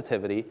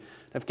sensitivity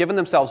and have given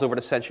themselves over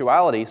to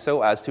sensuality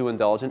so as to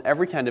indulge in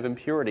every kind of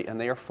impurity,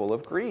 and they are full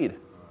of greed.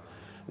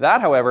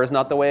 That, however, is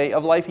not the way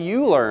of life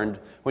you learned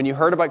when you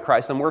heard about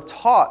Christ and were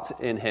taught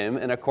in Him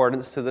in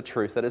accordance to the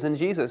truth that is in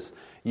Jesus.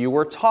 You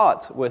were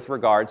taught with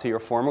regard to your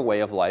former way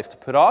of life to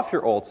put off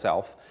your old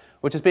self,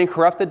 which is being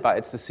corrupted by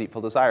its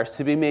deceitful desires,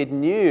 to be made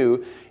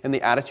new in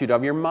the attitude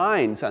of your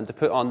minds, and to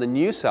put on the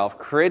new self,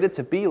 created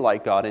to be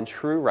like God in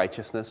true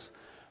righteousness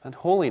and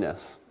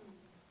holiness.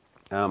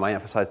 I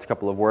emphasized a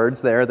couple of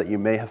words there that you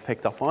may have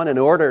picked up on in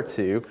order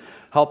to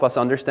help us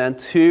understand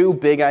two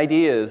big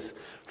ideas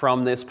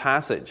from this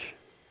passage.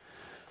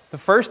 The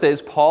first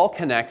is Paul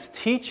connects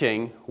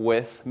teaching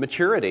with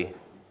maturity.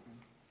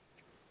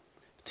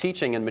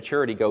 Teaching and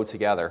maturity go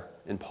together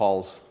in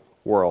Paul's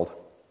world.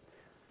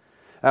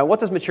 What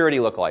does maturity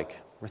look like?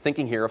 We're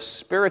thinking here of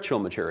spiritual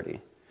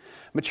maturity.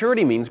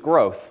 Maturity means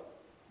growth.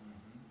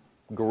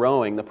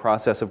 Growing, the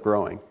process of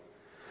growing.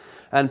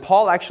 And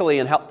Paul actually,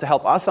 to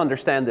help us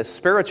understand this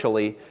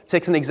spiritually,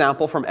 takes an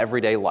example from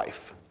everyday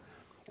life.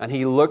 And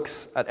he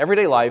looks at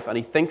everyday life and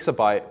he thinks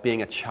about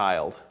being a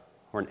child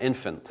or an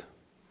infant.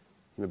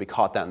 You maybe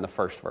caught that in the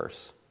first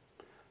verse,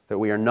 that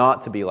we are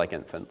not to be like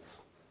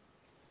infants.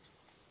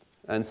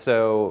 And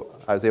so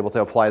I was able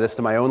to apply this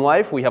to my own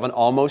life. We have an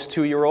almost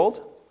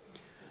 2-year-old.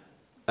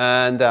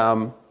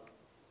 And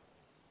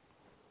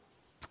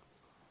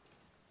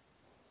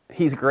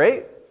he's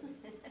great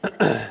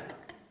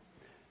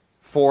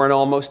for an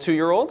almost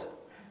 2-year-old.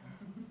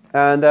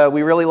 And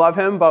we really love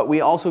him, but we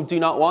also do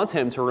not want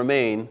him to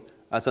remain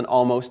as an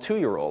almost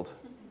 2-year-old.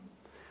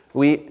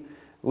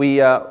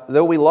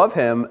 Though we love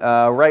him,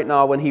 right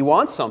now when he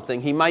wants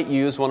something, he might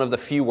use one of the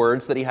few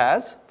words that he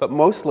has, but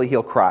mostly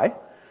he'll cry.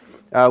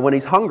 When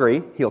he's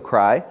hungry, he'll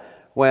cry.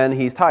 When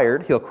he's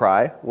tired, he'll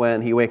cry.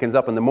 When he wakens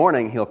up in the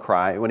morning, he'll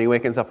cry. When he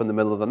wakens up in the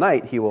middle of the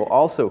night, he will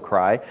also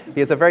cry. He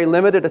has a very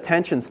limited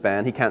attention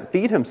span. He can't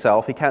feed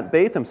himself. He can't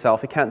bathe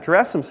himself. He can't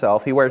dress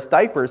himself. He wears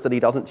diapers that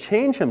he doesn't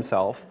change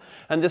himself.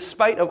 And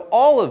despite of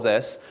all of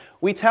this,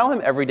 we tell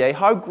him every day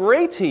how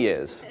great he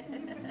is.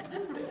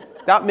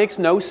 That makes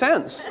no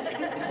sense,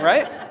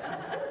 right?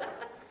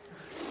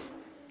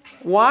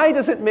 Why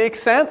does it make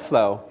sense,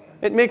 though?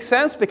 It makes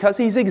sense because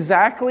he's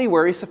exactly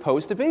where he's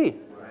supposed to be,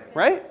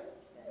 right?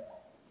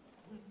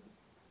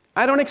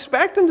 I don't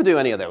expect him to do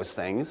any of those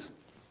things.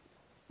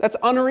 That's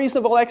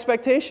unreasonable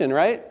expectation,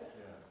 right?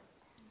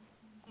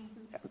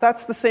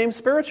 That's the same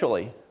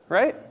spiritually,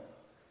 right?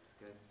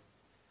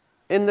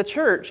 In the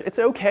church, it's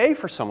okay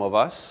for some of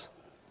us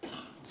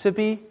to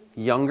be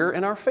younger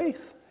in our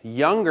faith,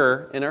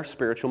 younger in our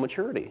spiritual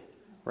maturity,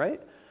 right?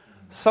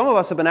 Some of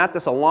us have been at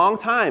this a long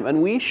time,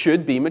 and we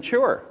should be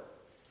mature.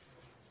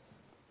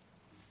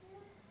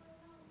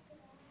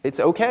 It's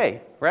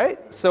okay,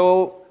 right?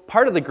 So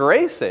part of the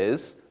grace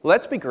is,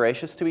 let's be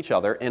gracious to each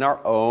other in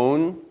our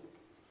own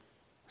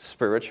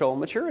spiritual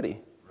maturity,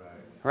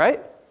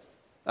 right?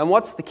 And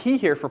what's the key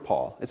here for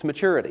Paul? It's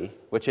maturity,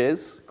 which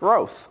is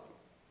growth.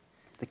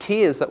 The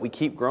key is that we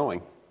keep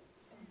growing,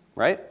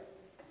 right?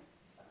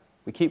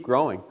 We keep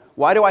growing.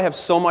 Why do I have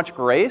so much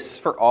grace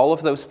for all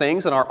of those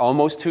things in our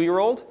almost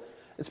 2-year-old?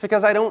 It's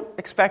because I don't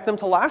expect them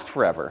to last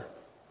forever,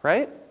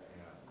 right?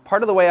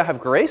 Part of the way I have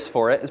grace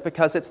for it is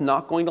because it's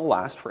not going to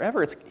last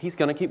forever. He's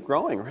going to keep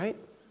growing, right?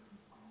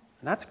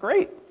 And that's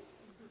great.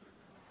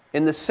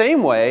 In the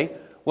same way,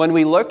 when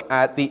we look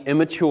at the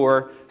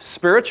immature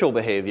spiritual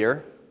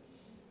behavior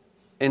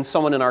in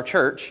someone in our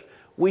church,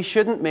 we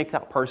shouldn't make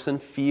that person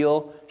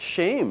feel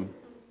shame,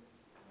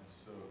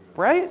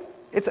 right?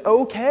 It's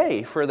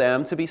okay for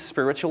them to be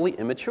spiritually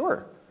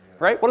immature,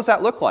 right? What does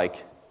that look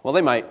like? Well,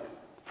 they might,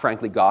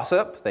 frankly,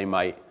 gossip. They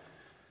might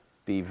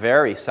be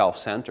very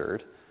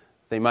self-centered.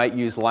 They might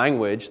use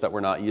language that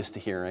we're not used to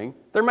hearing.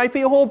 There might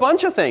be a whole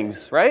bunch of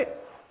things, right?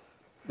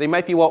 They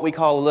might be what we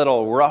call a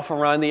little rough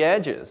around the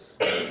edges.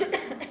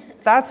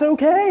 That's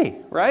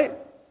okay, right?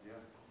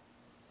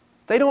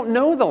 They don't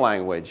know the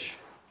language.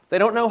 They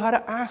don't know how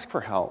to ask for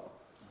help.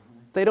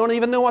 They don't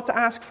even know what to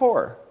ask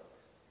for.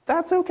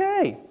 That's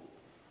okay.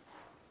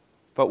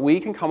 But we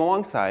can come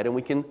alongside and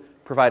we can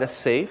provide a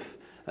safe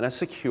and a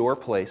secure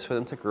place for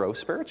them to grow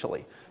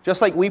spiritually.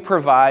 Just like we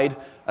provide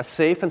a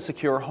safe and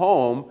secure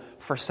home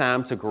for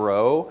Sam to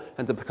grow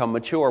and to become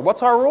mature.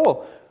 What's our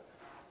role?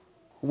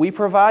 We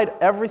provide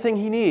everything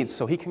he needs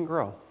so he can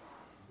grow.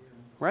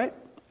 Right?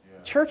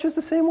 Yeah. Church is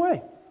the same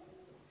way.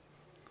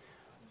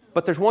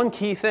 But there's one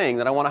key thing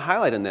that I want to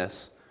highlight in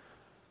this.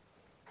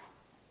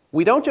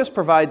 We don't just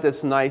provide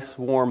this nice,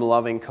 warm,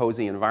 loving,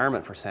 cozy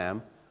environment for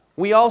Sam.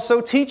 We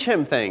also teach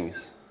him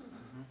things.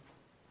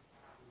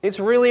 It's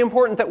really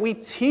important that we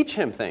teach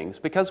him things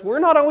because we're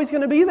not always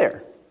going to be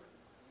there.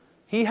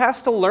 He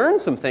has to learn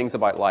some things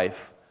about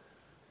life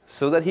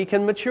so that he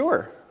can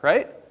mature,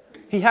 right?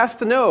 He has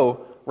to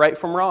know right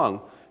from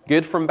wrong,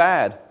 good from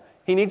bad.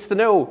 He needs to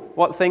know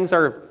what things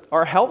are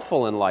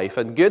helpful in life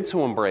and good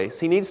to embrace.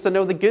 He needs to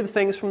know the good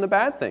things from the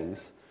bad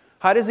things.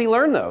 How does he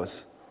learn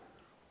those?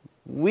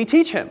 We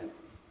teach him.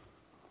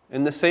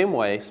 In the same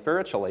way,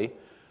 spiritually,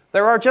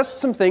 there are just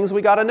some things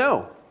we got to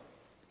know.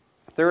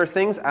 There are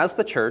things as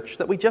the church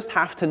that we just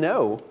have to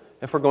know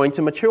if we're going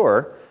to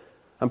mature.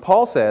 And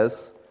Paul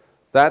says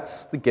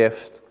that's the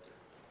gift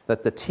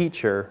that the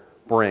teacher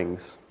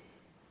brings.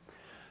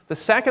 The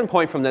second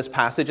point from this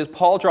passage is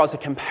Paul draws a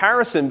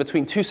comparison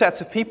between two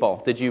sets of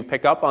people. Did you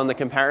pick up on the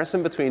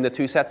comparison between the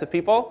two sets of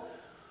people?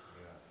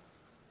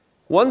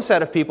 One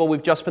set of people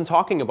we've just been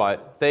talking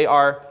about. They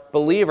are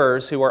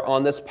believers who are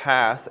on this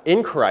path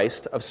in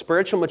Christ of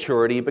spiritual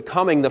maturity,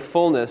 becoming the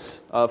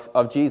fullness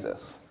of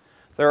Jesus.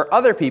 There are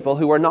other people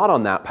who are not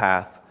on that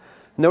path.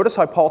 Notice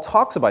how Paul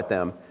talks about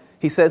them.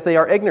 He says they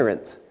are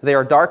ignorant. They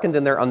are darkened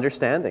in their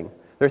understanding.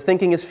 Their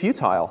thinking is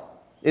futile.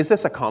 Is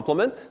this a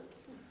compliment?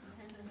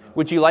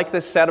 Would you like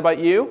this said about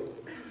you?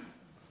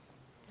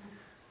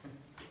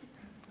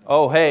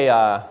 Oh, hey,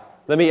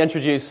 let me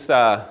introduce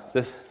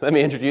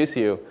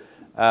you.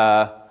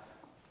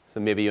 So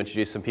maybe you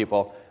introduce some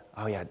people.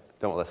 Oh yeah,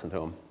 don't listen to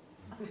him.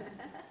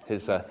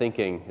 His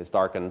thinking is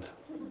darkened.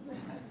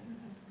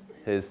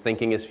 His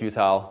thinking is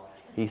futile.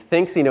 He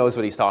thinks he knows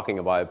what he's talking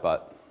about,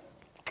 but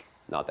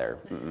not there.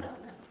 Mm-mm.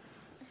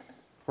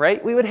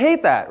 Right? We would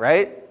hate that,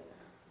 right?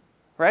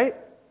 Right?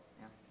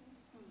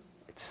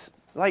 It's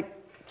like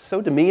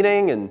so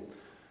demeaning,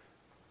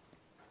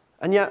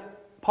 and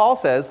yet Paul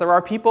says there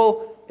are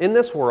people in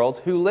this world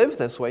who live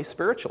this way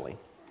spiritually.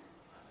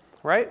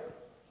 Right?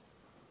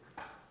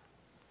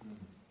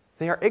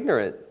 They are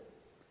ignorant.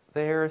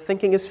 Their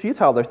thinking is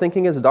futile. Their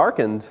thinking is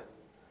darkened.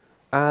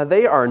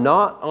 They are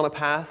not on a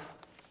path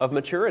of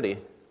maturity.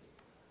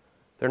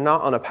 They're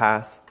not on a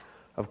path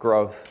of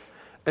growth.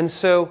 And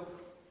so,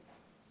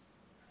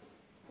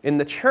 in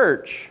the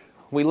church,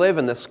 we live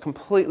in this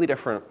completely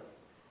different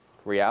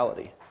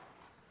reality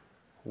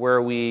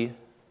where we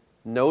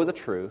know the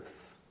truth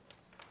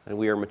and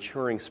we are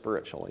maturing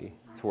spiritually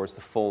towards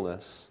the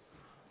fullness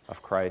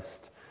of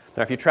Christ.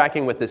 Now, if you're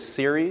tracking with this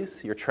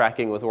series, you're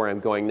tracking with where I'm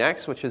going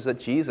next, which is that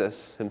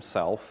Jesus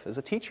himself is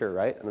a teacher,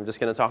 right? And I'm just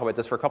going to talk about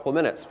this for a couple of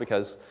minutes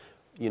because,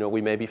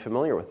 we may be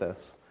familiar with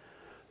this.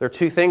 There are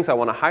two things I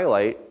want to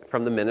highlight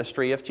from the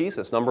ministry of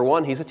Jesus. Number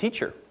one, he's a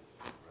teacher,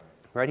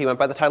 right? He went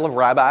by the title of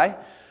rabbi,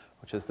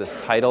 which is this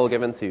title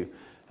given to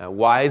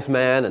wise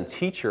men and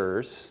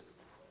teachers,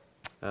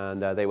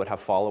 and they would have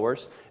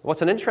followers.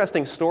 What's an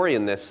interesting story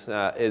in this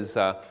is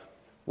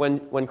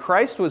when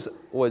Christ was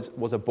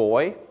a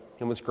boy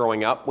and was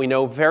growing up, we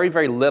know very,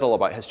 very little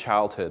about his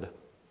childhood,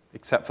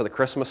 except for the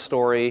Christmas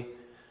story.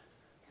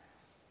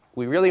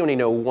 We really only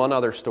know one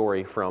other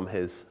story from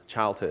his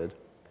childhood,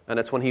 and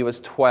it's when he was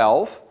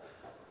 12,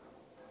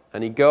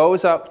 and he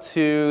goes up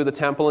to the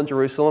temple in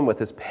Jerusalem with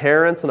his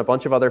parents and a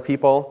bunch of other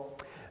people,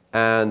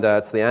 and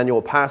it's the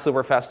annual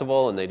Passover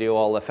festival, and they do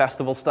all the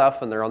festival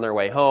stuff, and they're on their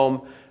way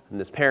home, and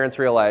his parents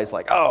realize,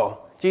 oh,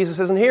 Jesus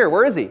isn't here.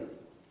 Where is he?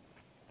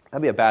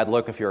 That'd be a bad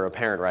look if you're a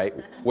parent, right?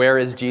 Where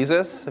is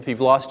Jesus? If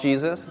you've lost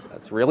Jesus,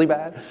 that's really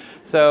bad.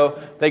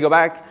 So they go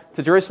back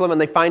to Jerusalem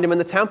and they find him in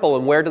the temple.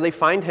 And where do they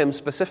find him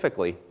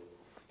specifically?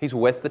 He's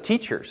with the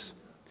teachers.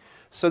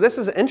 So this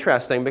is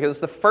interesting because it's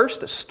the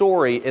first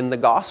story in the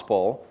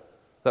gospel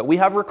that we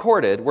have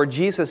recorded where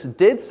Jesus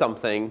did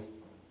something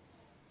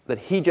that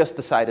he just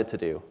decided to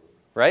do,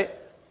 right?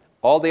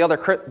 All the other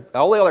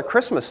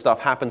Christmas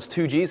stuff happens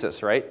to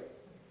Jesus, right?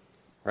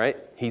 Right?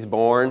 He's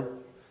born.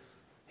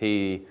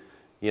 He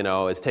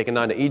is taken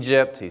down to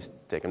Egypt. He's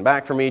taken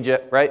back from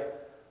Egypt, right?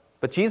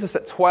 But Jesus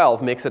at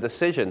 12 makes a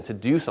decision to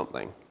do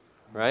something,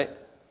 right?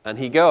 And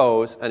he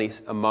goes and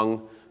he's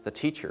among the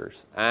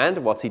teachers.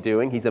 And what's he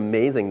doing? He's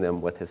amazing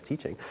them with his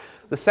teaching.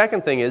 The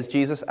second thing is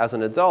Jesus as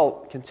an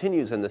adult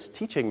continues in this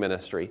teaching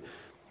ministry.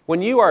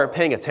 When you are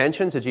paying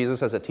attention to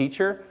Jesus as a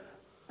teacher,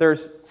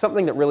 there's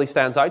something that really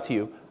stands out to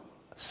you.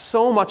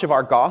 So much of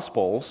our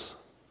Gospels,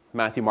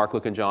 Matthew, Mark,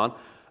 Luke, and John,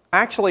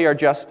 actually are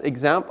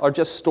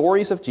just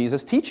stories of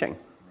Jesus teaching.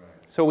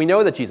 So we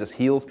know that Jesus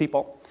heals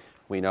people.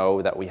 We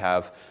know that we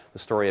have the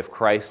story of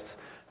Christ's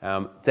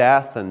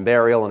death and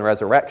burial and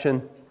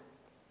resurrection.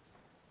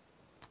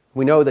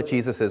 We know that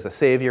Jesus is a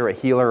Savior, a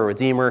healer, a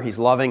Redeemer. He's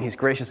loving, He's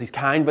gracious, He's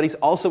kind, but He's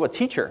also a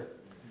teacher.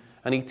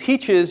 And He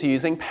teaches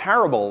using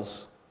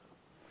parables,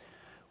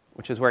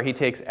 which is where He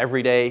takes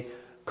everyday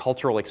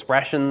cultural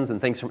expressions and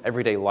things from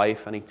everyday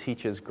life, and He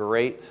teaches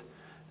great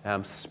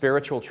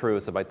spiritual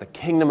truths about the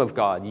kingdom of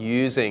God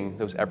using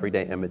those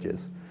everyday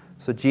images.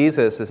 So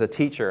Jesus is a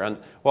teacher. And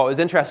what was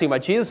interesting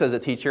about Jesus as a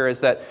teacher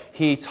is that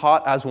He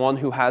taught as one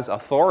who has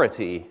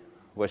authority,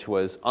 which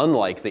was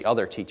unlike the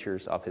other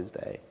teachers of His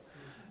day.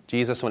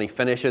 Jesus, when He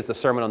finishes the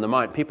Sermon on the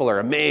Mount, people are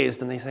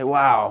amazed and they say,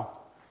 wow,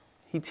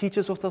 He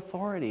teaches with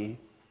authority.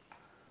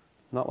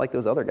 Not like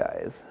those other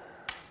guys.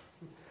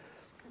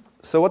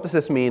 So what does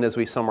this mean as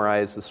we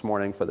summarize this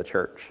morning for the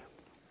church?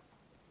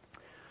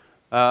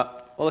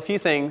 Well, a few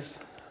things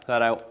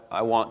that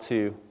I want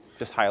to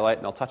just highlight,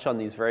 and I'll touch on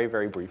these very,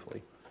 very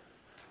briefly.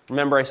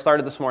 Remember, I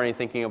started this morning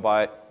thinking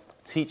about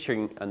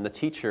teaching and the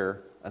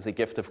teacher as a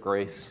gift of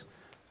grace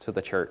to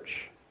the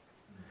church.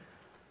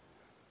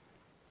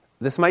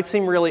 This might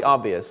seem really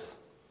obvious,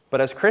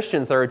 but as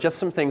Christians, there are just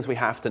some things we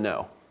have to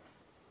know.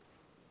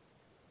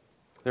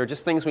 There are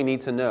just things we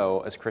need to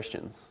know as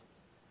Christians.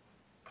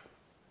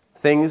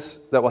 Things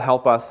that will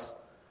help us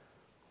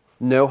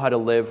know how to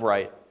live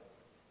right,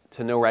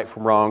 to know right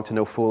from wrong, to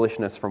know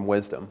foolishness from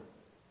wisdom.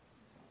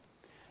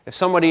 If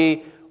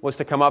somebody was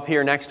to come up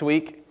here next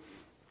week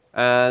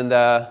and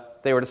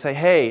they were to say,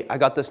 hey, I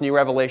got this new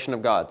revelation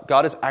of God.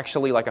 God is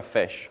actually like a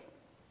fish.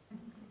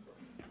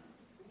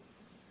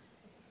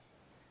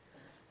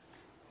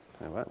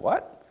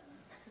 What?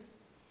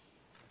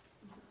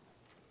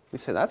 We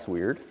say, that's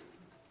weird.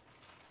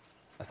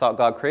 I thought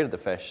God created the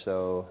fish,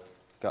 so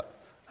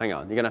hang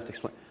on, you're going to have to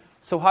explain.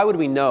 So how would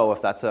we know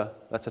if that's a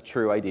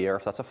true idea or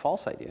if that's a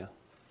false idea?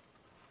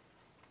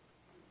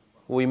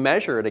 Well, we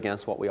measure it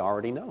against what we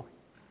already know,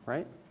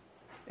 right?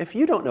 If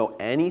you don't know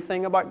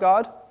anything about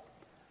God,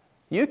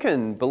 you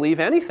can believe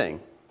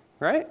anything,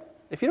 right?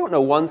 If you don't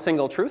know one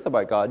single truth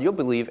about God, you'll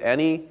believe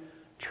any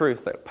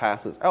truth that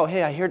passes. Oh,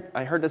 hey,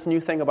 I heard this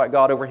new thing about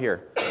God over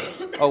here.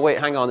 Oh, wait,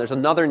 hang on, there's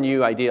another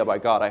new idea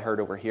about God I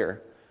heard over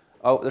here.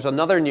 Oh, there's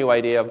another new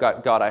idea of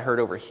God I heard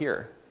over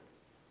here.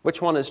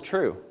 Which one is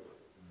true?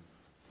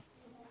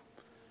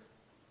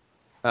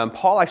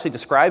 Paul actually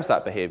describes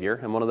that behavior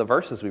in one of the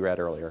verses we read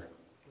earlier.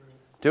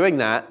 Doing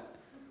that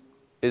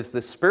is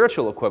the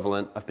spiritual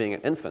equivalent of being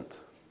an infant.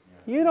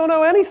 You don't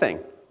know anything.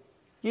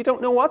 You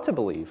don't know what to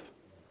believe.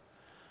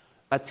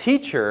 A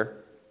teacher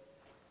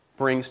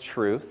brings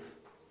truth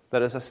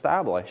that is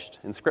established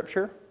in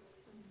Scripture,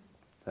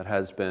 that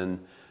has been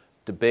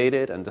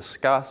debated and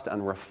discussed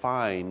and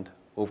refined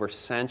over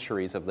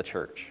centuries of the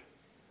church.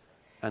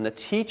 And the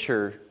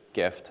teacher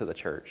gift to the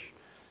church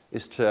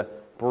is to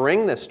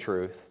bring this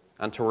truth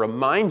and to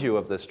remind you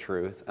of this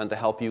truth and to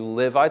help you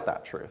live out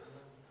that truth.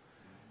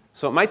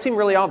 So it might seem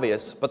really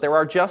obvious, but there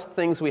are just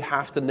things we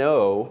have to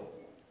know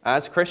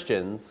as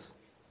Christians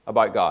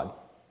about God,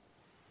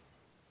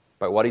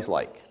 about what He's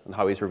like and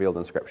how He's revealed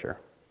in Scripture.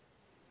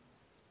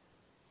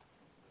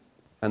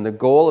 And the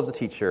goal of the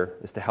teacher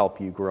is to help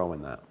you grow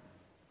in that.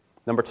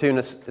 Number two,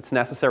 it's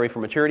necessary for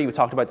maturity. We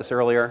talked about this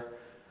earlier.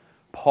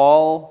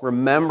 Paul,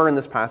 remember in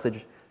this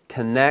passage,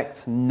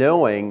 connects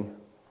knowing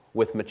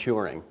with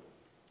maturing.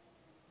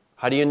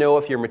 How do you know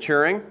if you're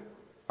maturing?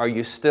 Are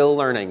you still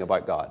learning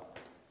about God?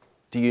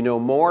 Do you know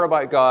more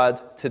about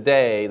God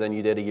today than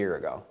you did a year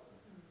ago?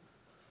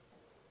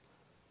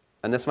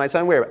 And this might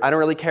sound weird. I don't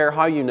really care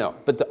how you know.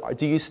 But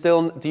do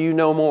you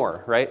know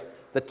more, right?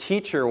 The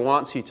teacher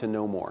wants you to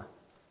know more.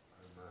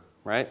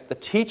 Right? The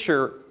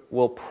teacher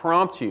will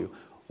prompt you,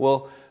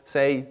 will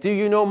say, do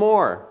you know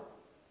more?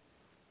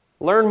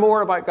 Learn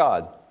more about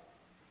God.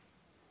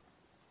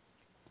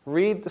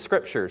 Read the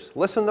Scriptures.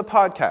 Listen to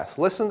podcasts.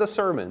 Listen to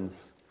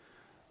sermons.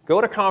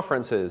 Go to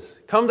conferences.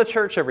 Come to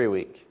church every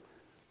week.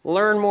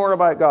 Learn more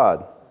about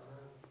God.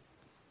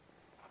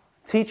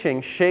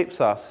 Teaching shapes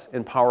us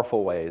in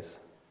powerful ways.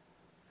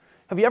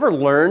 Have you ever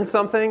learned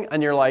something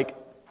and you're like,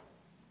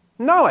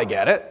 now I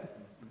get it?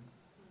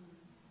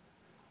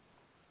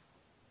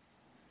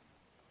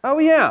 Oh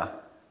yeah,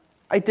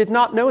 I did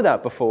not know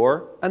that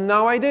before, and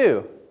now I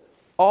do.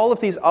 All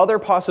of these other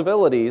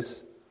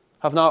possibilities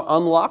have now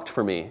unlocked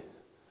for me.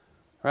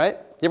 Right?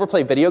 You ever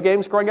play video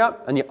games growing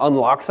up and you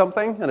unlock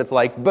something and it's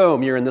like,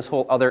 boom, you're in this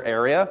whole other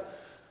area?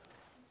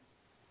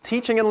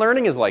 Teaching and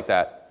learning is like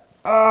that.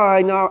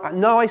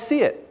 Now I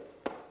see it.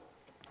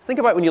 Think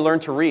about when you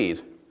learn to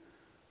read.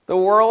 The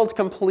world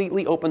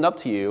completely opened up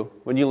to you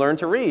when you learned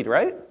to read,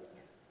 right?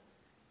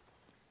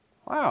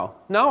 Wow,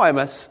 now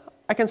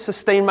I can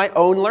sustain my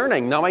own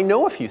learning. Now I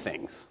know a few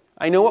things.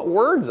 I know what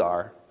words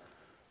are.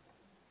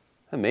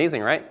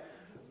 Amazing, right?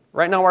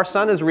 Right now our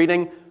son is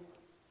reading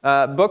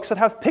books that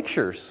have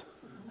pictures,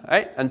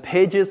 right? And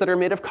pages that are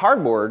made of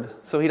cardboard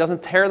so he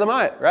doesn't tear them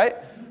out, right?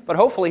 But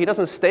hopefully he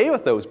doesn't stay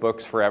with those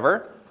books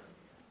forever.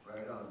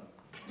 Right on.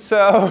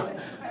 So,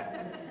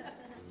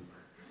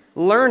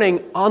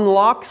 learning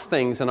unlocks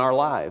things in our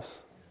lives.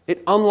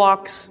 It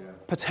unlocks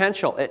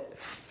potential. It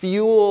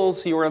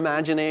fuels your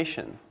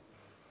imagination.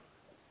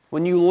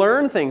 When you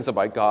learn things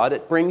about God,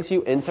 it brings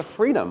you into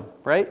freedom,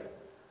 right?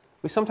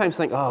 We sometimes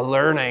think,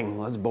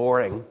 learning, that's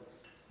boring.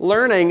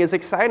 Learning is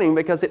exciting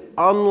because it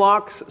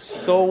unlocks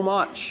so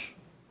much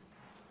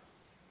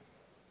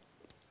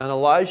and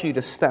allows you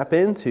to step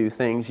into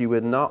things you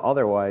would not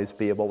otherwise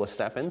be able to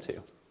step into.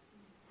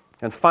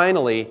 And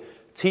finally,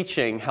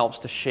 teaching helps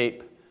to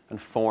shape and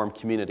form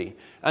community.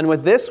 And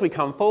with this, we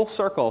come full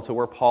circle to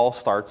where Paul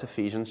starts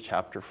Ephesians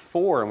chapter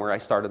 4 and where I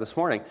started this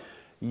morning.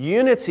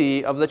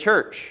 Unity of the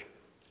church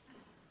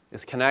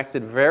is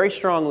connected very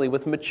strongly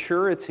with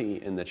maturity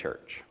in the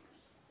church.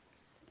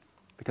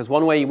 Because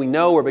one way we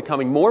know we're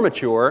becoming more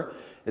mature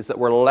is that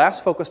we're less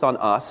focused on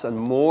us and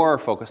more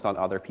focused on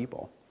other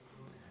people.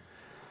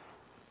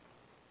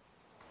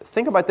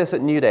 Think about this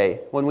at New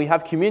Day. When we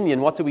have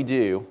communion, what do we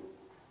do?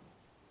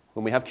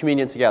 When we have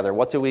communion together,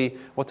 what do we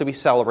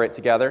celebrate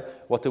together?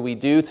 What do we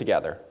do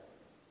together?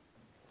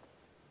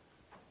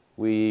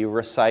 We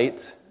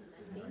recite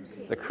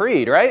the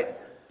creed, right?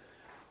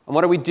 And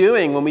what are we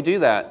doing when we do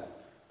that?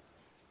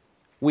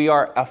 We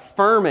are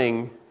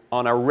affirming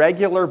on a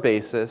regular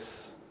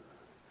basis,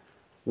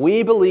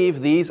 we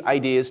believe these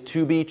ideas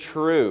to be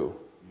true.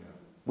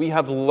 We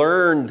have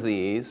learned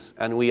these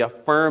and we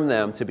affirm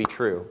them to be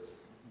true.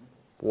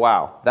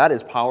 Wow, that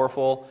is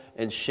powerful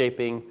in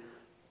shaping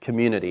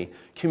community.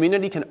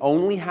 Community can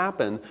only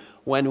happen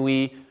when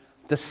we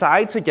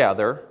decide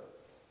together,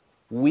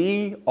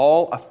 we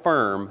all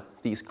affirm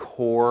these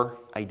core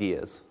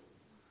ideas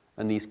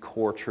and these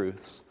core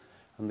truths.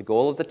 And the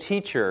goal of the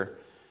teacher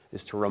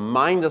is to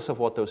remind us of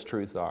what those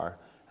truths are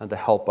and to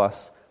help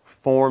us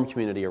form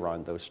community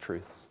around those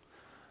truths.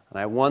 And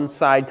I have one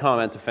side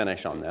comment to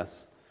finish on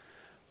this.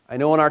 I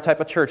know in our type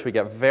of church we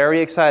get very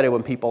excited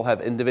when people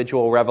have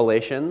individual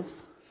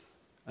revelations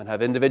and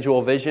have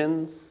individual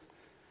visions.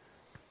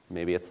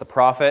 Maybe it's the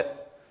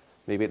prophet,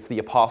 maybe it's the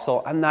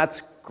apostle, and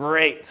that's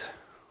great.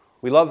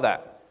 We love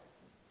that.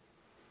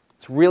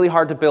 It's really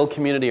hard to build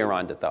community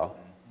around it, though.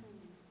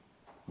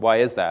 Why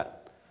is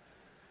that?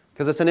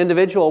 Because it's an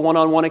individual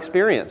one-on-one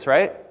experience,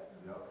 right?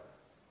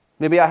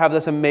 Maybe I have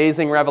this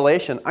amazing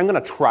revelation. I'm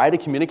going to try to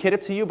communicate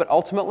it to you, but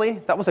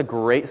ultimately, that was a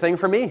great thing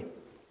for me.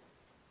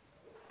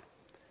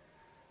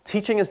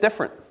 Teaching is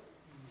different.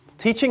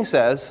 Teaching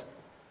says,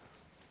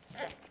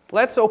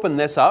 let's open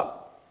this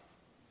up.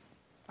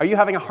 Are you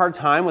having a hard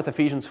time with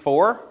Ephesians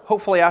 4?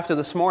 Hopefully after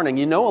this morning,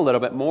 you know a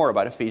little bit more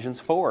about Ephesians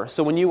 4.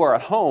 So when you are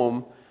at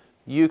home,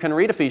 you can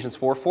read Ephesians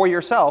 4 for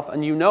yourself,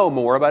 and you know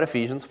more about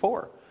Ephesians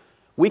 4.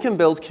 We can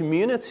build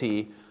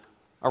community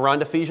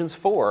around Ephesians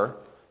 4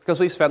 because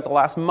we spent the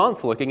last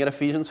month looking at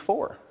Ephesians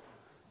 4.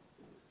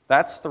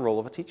 That's the role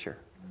of a teacher.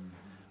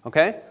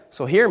 Okay?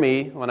 So hear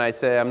me when I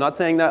say, I'm not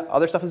saying that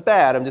other stuff is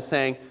bad, I'm just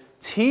saying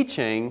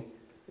teaching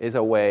is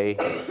a way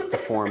to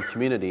form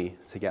community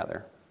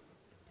together.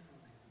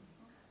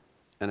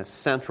 And it's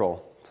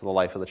central to the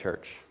life of the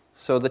church.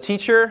 So the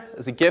teacher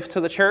is a gift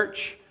to the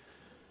church,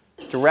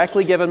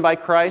 directly given by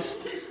Christ,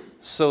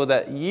 so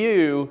that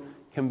you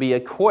can be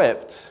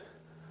equipped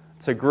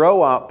to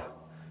grow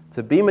up,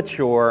 to be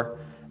mature,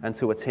 and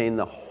to attain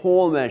the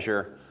whole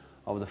measure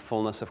of the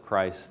fullness of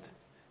Christ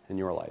in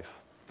your life.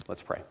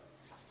 Let's pray.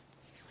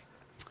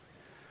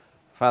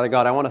 Father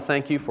God, I want to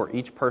thank you for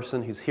each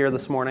person who's here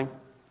this morning.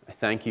 I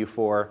thank you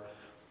for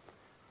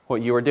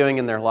what you are doing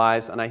in their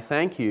lives, and I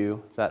thank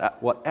you that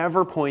at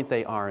whatever point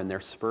they are in their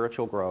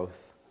spiritual growth,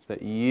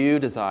 that you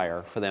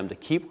desire for them to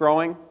keep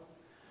growing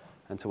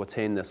and to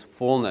attain this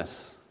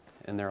fullness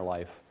in their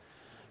life.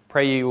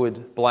 Pray you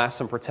would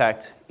bless and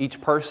protect each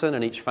person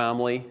and each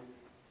family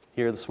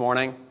here this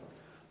morning.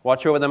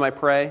 Watch over them, I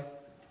pray.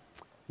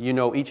 You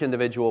know each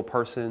individual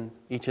person,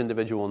 each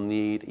individual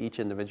need, each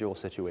individual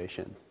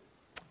situation.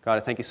 God, I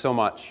thank you so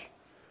much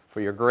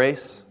for your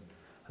grace,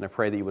 and I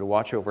pray that you would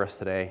watch over us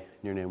today.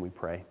 In your name we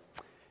pray.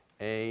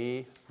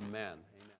 Amen.